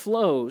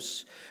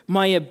overflows,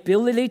 my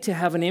ability to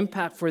have an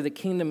impact for the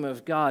kingdom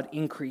of God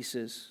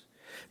increases.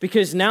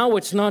 Because now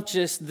it's not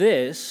just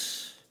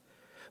this,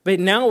 but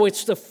now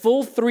it's the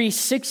full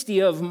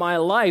 360 of my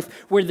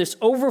life where this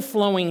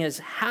overflowing is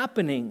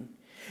happening.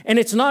 And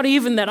it's not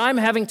even that I'm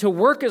having to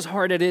work as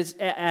hard at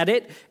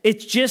it.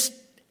 It's just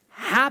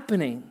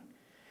happening.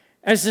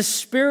 As the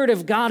Spirit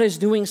of God is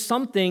doing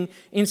something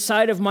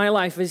inside of my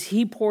life as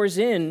He pours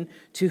in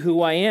to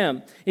who I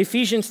am.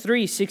 Ephesians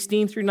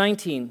 3:16 through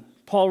 19.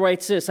 Paul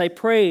writes this, I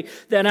pray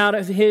that out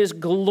of His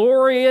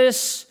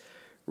glorious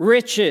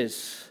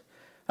riches,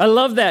 I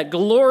love that,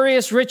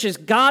 glorious riches.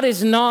 God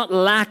is not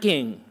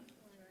lacking.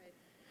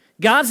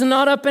 God's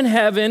not up in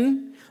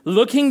heaven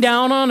looking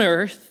down on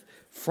earth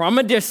from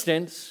a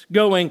distance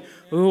going,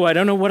 oh, I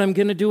don't know what I'm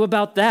going to do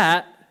about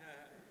that.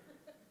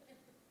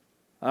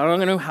 I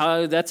don't know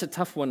how, that's a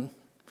tough one.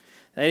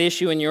 That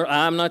issue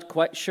I'm not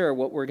quite sure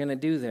what we're going to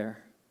do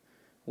there.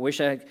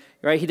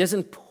 Right? He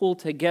doesn't pull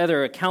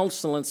together a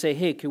council and say,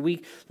 hey,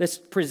 let's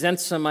present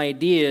some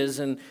ideas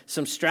and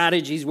some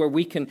strategies where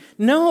we can.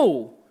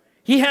 No.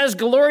 He has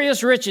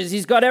glorious riches.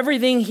 He's got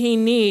everything he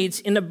needs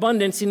in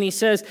abundance. And he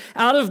says,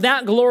 out of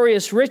that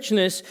glorious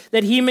richness,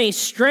 that he may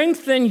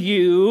strengthen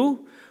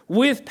you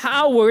with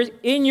power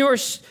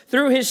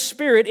through his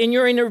Spirit in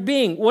your inner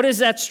being. What is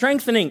that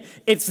strengthening?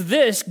 It's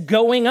this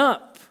going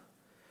up.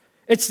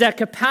 It's that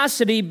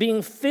capacity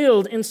being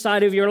filled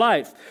inside of your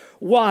life.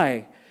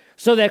 Why?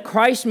 So that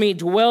Christ may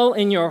dwell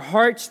in your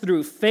hearts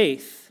through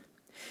faith.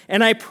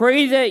 And I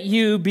pray that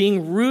you,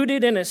 being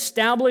rooted and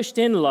established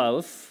in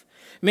love,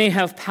 may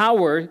have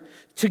power,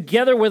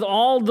 together with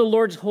all the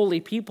Lord's holy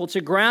people, to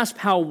grasp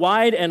how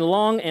wide and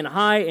long and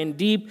high and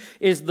deep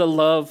is the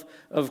love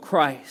of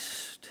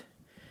Christ.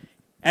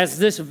 As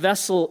this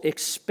vessel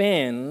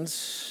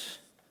expands,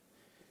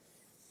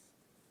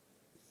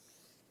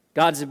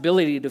 God's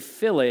ability to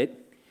fill it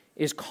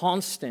is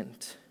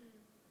constant.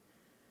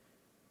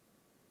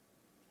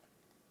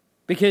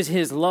 Because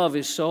his love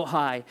is so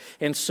high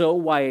and so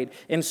wide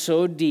and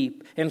so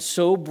deep and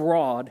so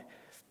broad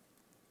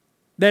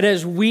that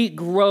as we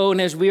grow and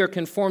as we are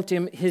conformed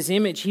to his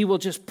image, he will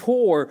just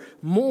pour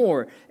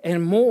more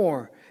and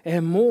more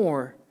and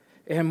more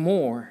and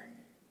more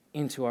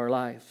into our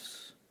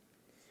lives.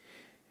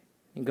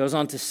 He goes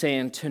on to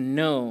saying, to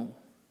know,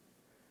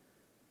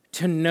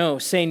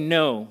 say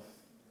no.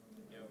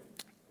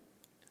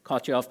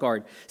 Caught you off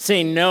guard.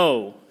 Say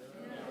no.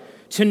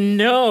 To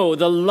know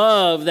the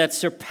love that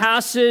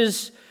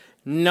surpasses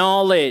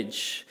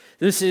knowledge.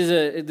 This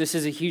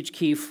is a huge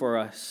key for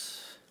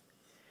us.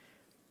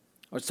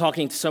 I was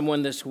talking to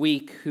someone this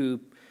week who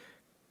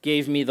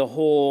gave me the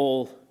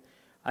whole,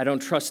 I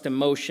don't trust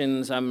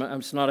emotions.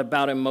 It's not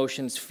about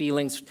emotions,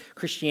 feelings.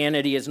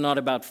 Christianity is not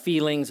about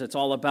feelings. It's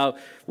all about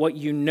what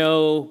you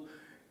know.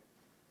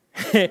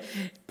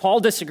 Paul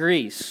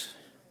disagrees.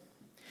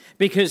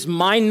 Because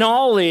my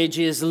knowledge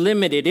is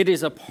limited. It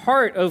is a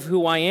part of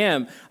who I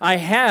am. I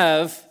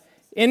have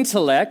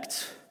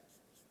intellect.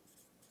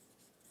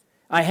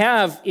 I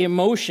have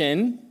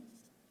emotion.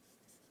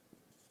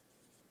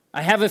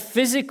 I have a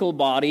physical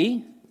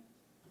body.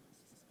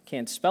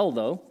 Can't spell,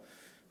 though.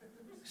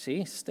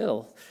 See,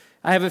 still.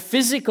 I have a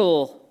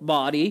physical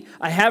body.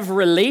 I have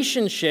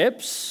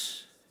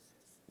relationships.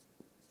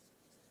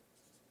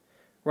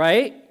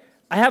 Right?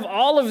 I have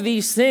all of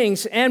these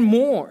things and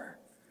more.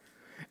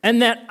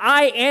 And that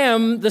I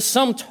am the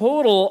sum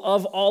total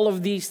of all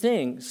of these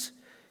things.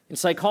 In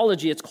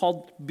psychology, it's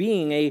called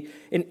being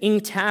an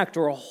intact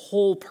or a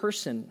whole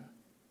person.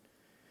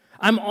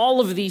 I'm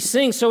all of these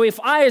things. So if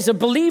I, as a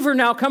believer,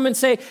 now come and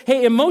say,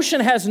 hey,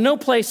 emotion has no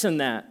place in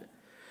that,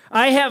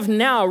 I have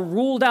now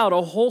ruled out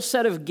a whole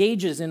set of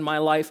gauges in my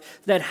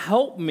life that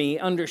help me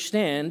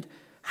understand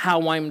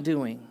how I'm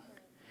doing.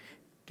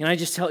 Can I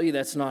just tell you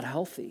that's not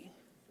healthy?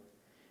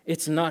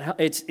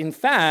 In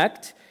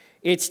fact,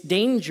 it's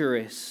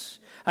dangerous.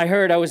 I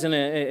was in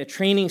a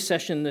training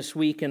session this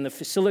week, and the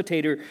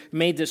facilitator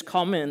made this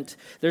comment.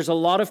 There's a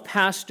lot of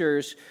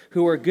pastors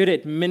who are good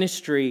at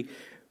ministry,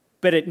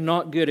 but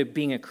not good at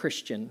being a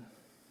Christian.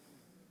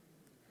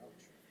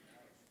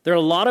 There are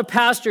a lot of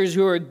pastors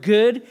who are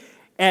good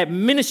at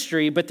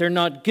ministry, but they're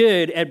not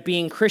good at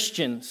being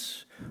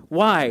Christians.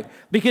 Why?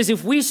 Because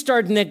if we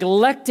start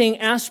neglecting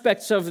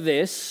aspects of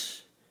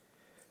this,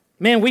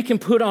 man, we can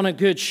put on a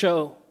good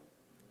show.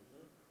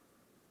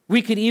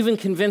 We could even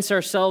convince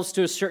ourselves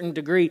to a certain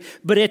degree.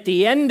 But at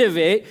the end of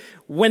it,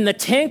 when the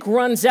tank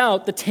runs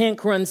out,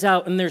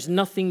 and there's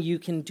nothing you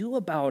can do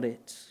about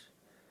it.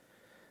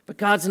 But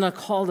God's not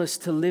called us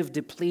to live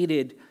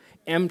depleted,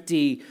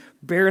 empty,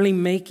 barely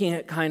making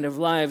it kind of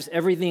lives.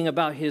 Everything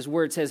about his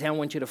word says, hey, I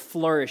want you to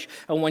flourish.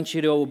 I want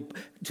you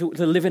to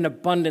live in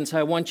abundance.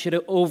 I want you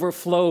to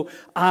overflow.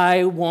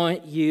 I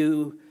want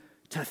you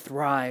to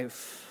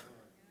thrive.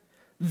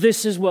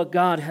 This is what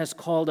God has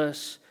called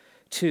us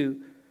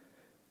to.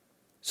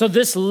 So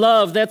this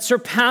love that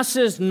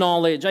surpasses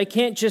knowledge, I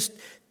can't just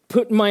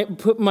put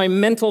my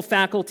mental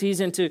faculties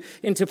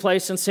into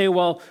place and say,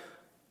 well,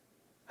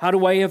 how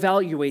do I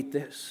evaluate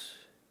this?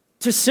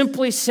 To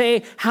simply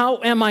say,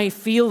 how am I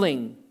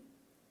feeling?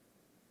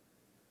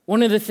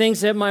 One of the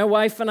things that my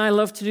wife and I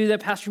love to do, that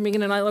Pastor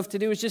Megan and I love to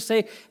do, is just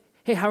say,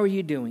 hey, how are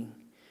you doing?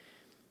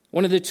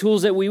 One of the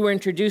tools that we were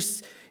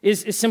introduced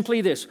is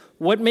simply this.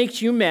 What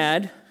makes you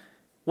mad?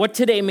 What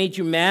today made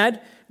you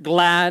mad,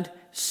 glad,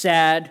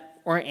 sad,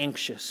 or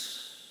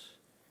anxious?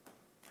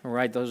 I'll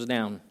write those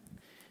down.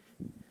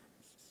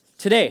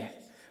 Today,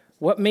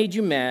 what made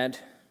you mad?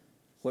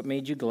 What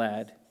made you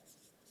glad?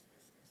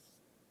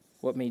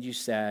 What made you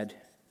sad?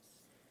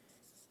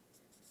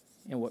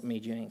 And what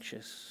made you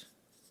anxious?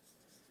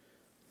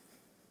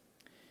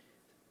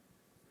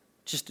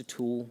 Just a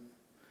tool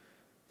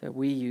that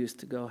we use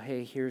to go,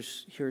 hey,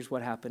 here's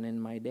what happened in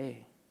my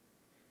day.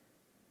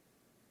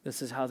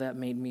 This is how that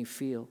made me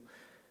feel.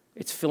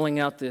 It's filling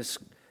out this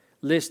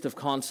list of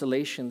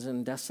consolations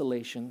and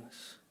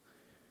desolations.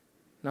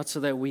 Not so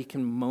that we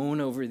can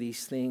moan over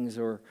these things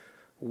or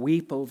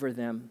weep over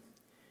them.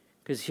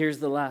 Because here's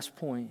the last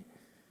point.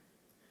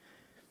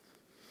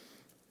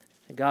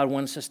 God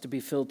wants us to be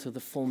filled to the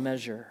full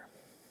measure.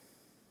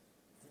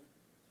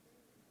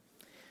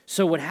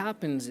 So what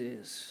happens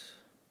is,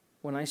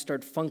 when I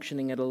start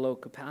functioning at a low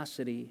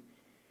capacity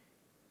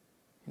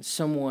and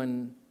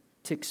someone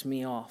ticks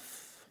me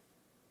off,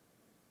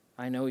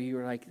 I know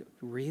you're like,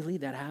 really?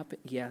 That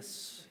happened?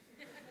 Yes,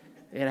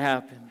 it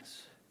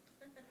happens.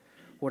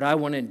 What I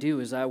want to do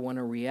is I want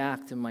to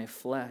react in my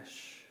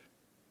flesh.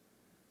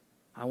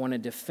 I want to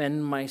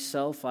defend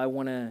myself. I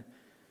want to,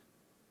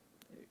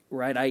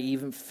 right? I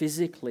even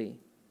physically,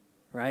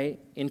 right?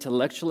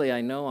 Intellectually,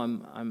 I know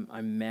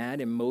I'm mad.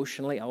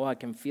 Emotionally, oh, I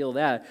can feel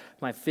that.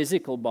 My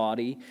physical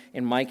body,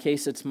 in my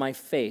case, it's my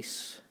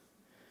face.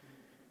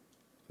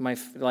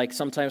 Like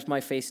sometimes my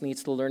face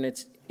needs to learn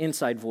its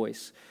inside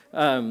voice.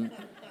 And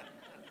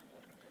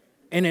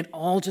it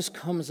all just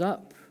comes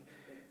up.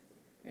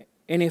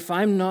 And if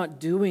I'm not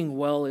doing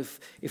well,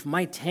 if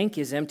my tank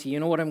is empty, you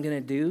know what I'm going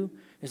to do?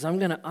 Is I'm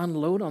going to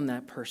unload on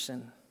that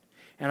person.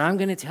 And I'm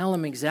going to tell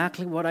them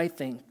exactly what I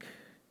think,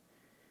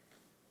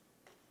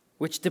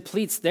 which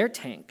depletes their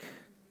tank.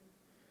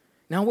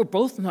 Now we're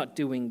both not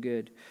doing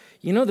good.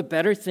 You know the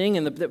better thing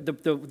and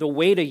the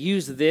way to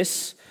use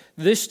this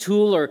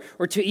tool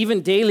or to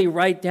even daily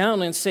write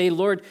down and say,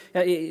 Lord,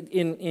 for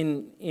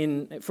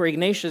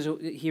Ignatius,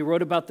 he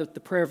wrote about the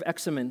prayer of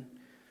Examen.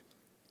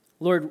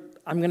 Lord,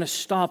 I'm going to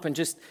stop and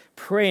just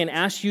pray and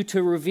ask you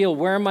to reveal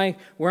where am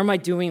I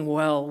doing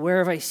well? Where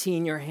have I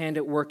seen your hand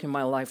at work in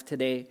my life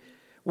today?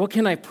 What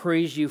can I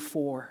praise you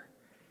for?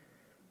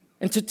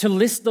 And to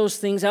list those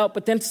things out,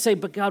 but then to say,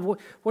 but God,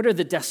 what are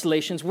the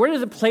desolations? What are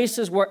the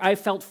places where I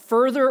felt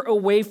further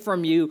away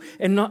from you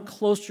and not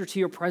closer to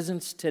your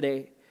presence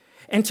today?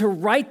 And to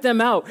write them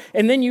out.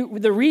 And then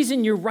the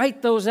reason you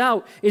write those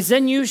out is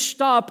then you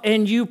stop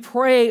and you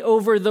pray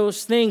over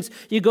those things.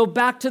 You go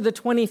back to the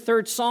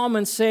 23rd Psalm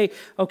and say,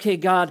 okay,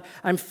 God,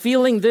 I'm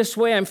feeling this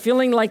way. I'm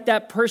feeling like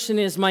that person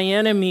is my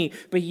enemy,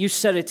 but you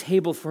set a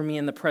table for me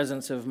in the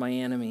presence of my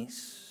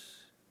enemies.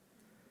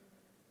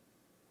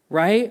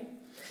 Right?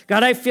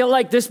 God, I feel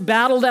like this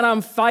battle that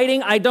I'm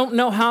fighting, I don't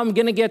know how I'm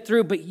going to get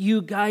through, but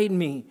you guide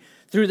me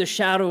through the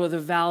shadow of the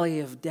valley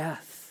of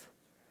death.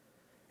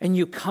 And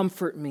you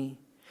comfort me.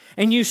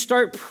 And you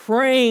start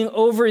praying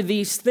over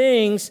these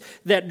things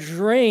that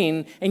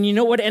drain. And you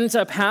know what ends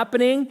up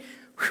happening?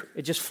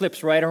 It just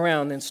flips right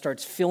around and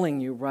starts filling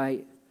you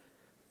right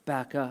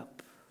back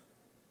up.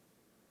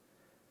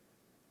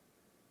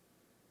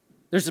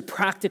 There's a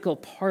practical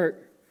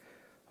part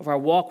of our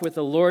walk with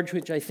the Lord,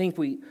 which I think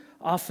we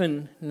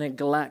often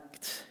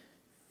neglect.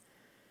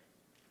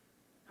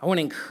 I want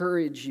to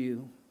encourage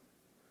you.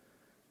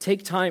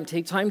 Take time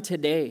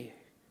today.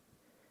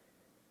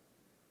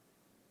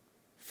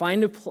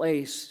 Find a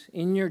place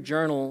in your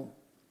journal,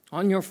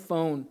 on your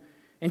phone,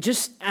 and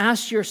just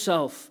ask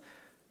yourself,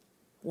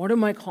 what are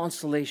my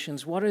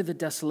consolations? What are the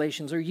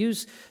desolations? Or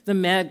use the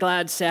mad,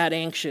 glad, sad,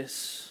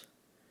 anxious.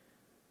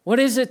 What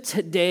is it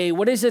today?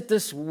 What is it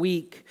this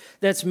week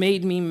that's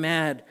made me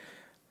mad?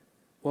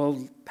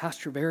 Well,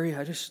 Pastor Barry,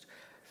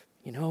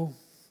 the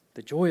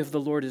joy of the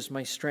Lord is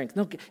my strength.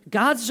 No,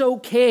 God's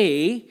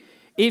okay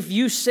if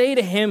you say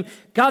to him,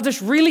 God,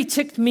 this really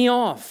ticked me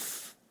off.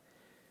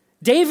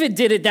 David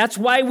did it. That's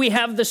why we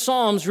have the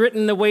Psalms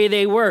written the way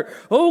they were.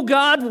 Oh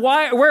God,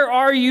 where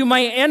are you?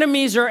 My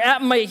enemies are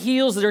at my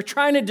heels. They're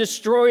trying to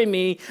destroy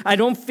me. I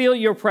don't feel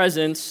your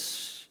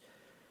presence.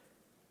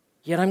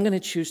 Yet I'm going to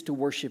choose to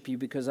worship you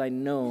because I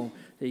know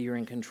that you're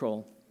in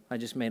control. I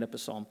just made up a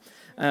psalm.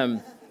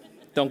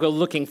 Don't go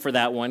looking for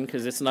that one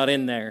because it's not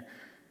in there.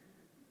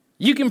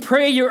 You can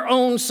pray your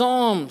own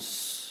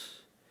psalms.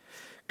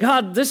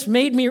 God, this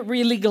made me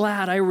really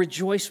glad. I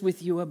rejoice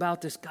with you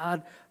about this.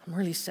 God, I'm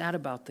really sad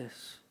about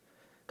this.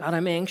 God,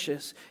 I'm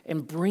anxious.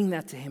 And bring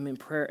that to him in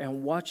prayer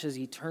and watch as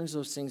he turns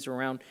those things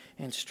around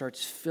and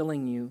starts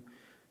filling you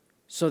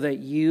so that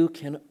you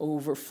can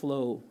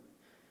overflow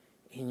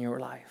in your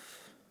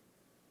life.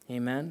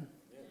 Amen?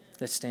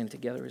 Let's stand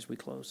together as we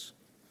close.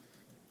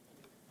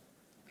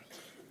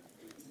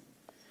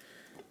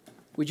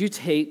 Would you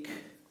take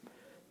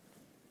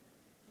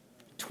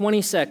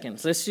 20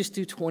 seconds? Let's just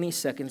do 20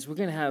 seconds. We're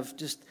going to have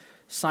just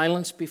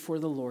silence before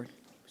the Lord.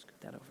 Let's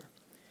get that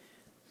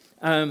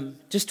over.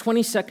 Just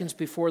 20 seconds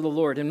before the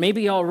Lord. And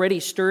maybe already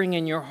stirring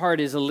in your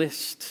heart is a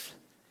list.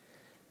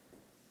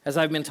 As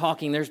I've been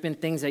talking, there's been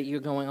things that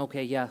you're going,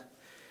 okay, yeah,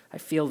 I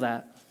feel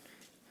that.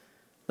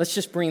 Let's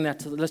just bring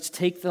that let's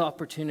take the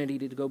opportunity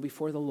to go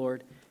before the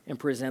Lord and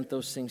present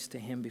those things to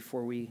him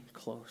before we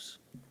close.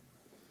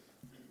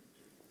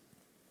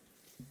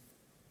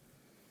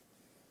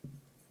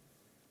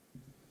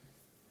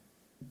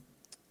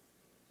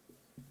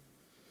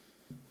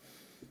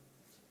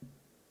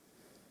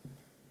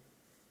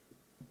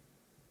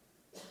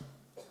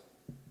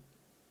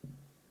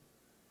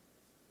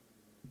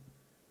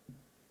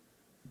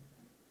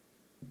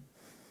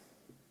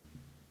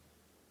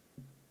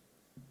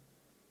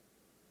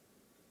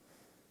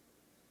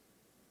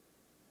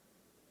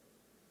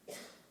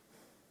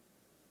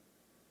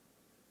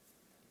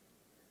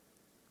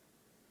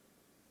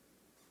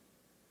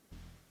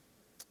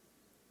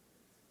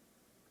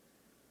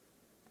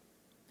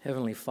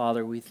 Heavenly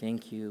Father, we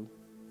thank you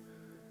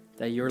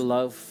that your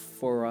love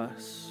for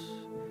us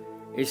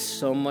is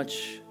so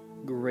much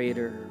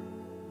greater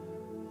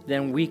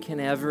than we can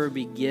ever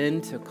begin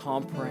to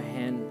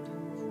comprehend.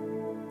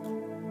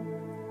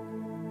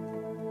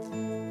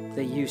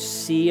 That you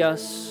see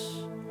us,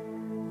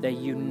 that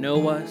you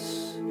know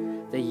us,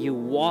 that you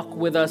walk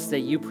with us,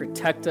 that you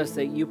protect us,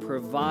 that you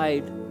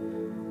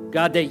provide.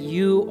 God, that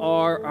you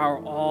are our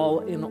all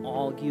in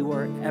all. You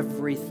are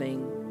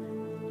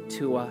everything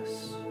to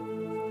us.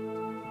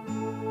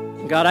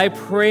 God, I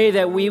pray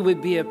that we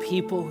would be a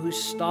people who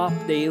stop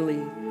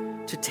daily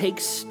to take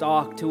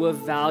stock, to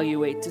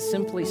evaluate, to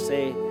simply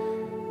say,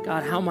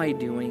 God, how am I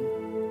doing?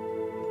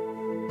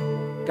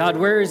 God,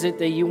 where is it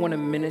that you want to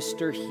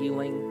minister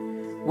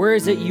healing? Where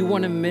is it you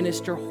want to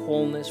minister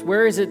wholeness?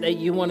 Where is it that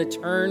you want to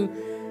turn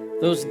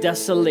those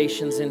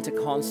desolations into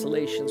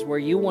consolations? Where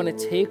you want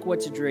to take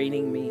what's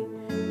draining me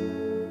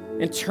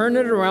and turn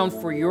it around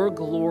for your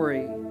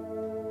glory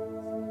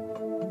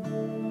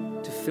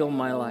to fill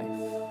my life.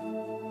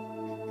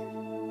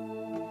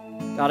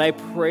 God, I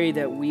pray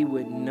that we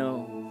would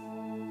know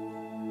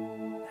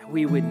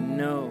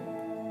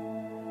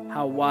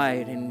how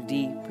wide and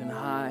deep and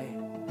high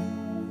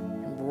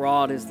and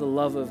broad is the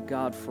love of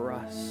God for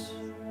us.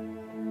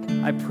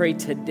 I pray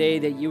today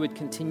that you would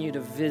continue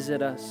to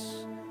visit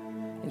us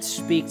and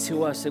speak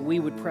to us, that we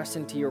would press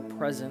into your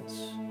presence.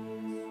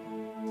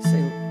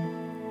 Say,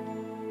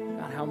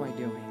 God, how am I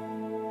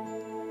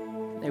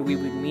doing? That we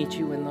would meet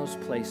you in those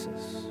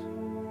places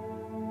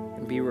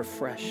and be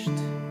refreshed.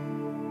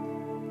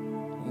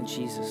 In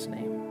Jesus'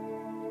 name,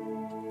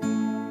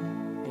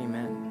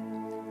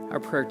 amen. Our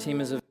prayer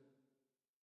team is available.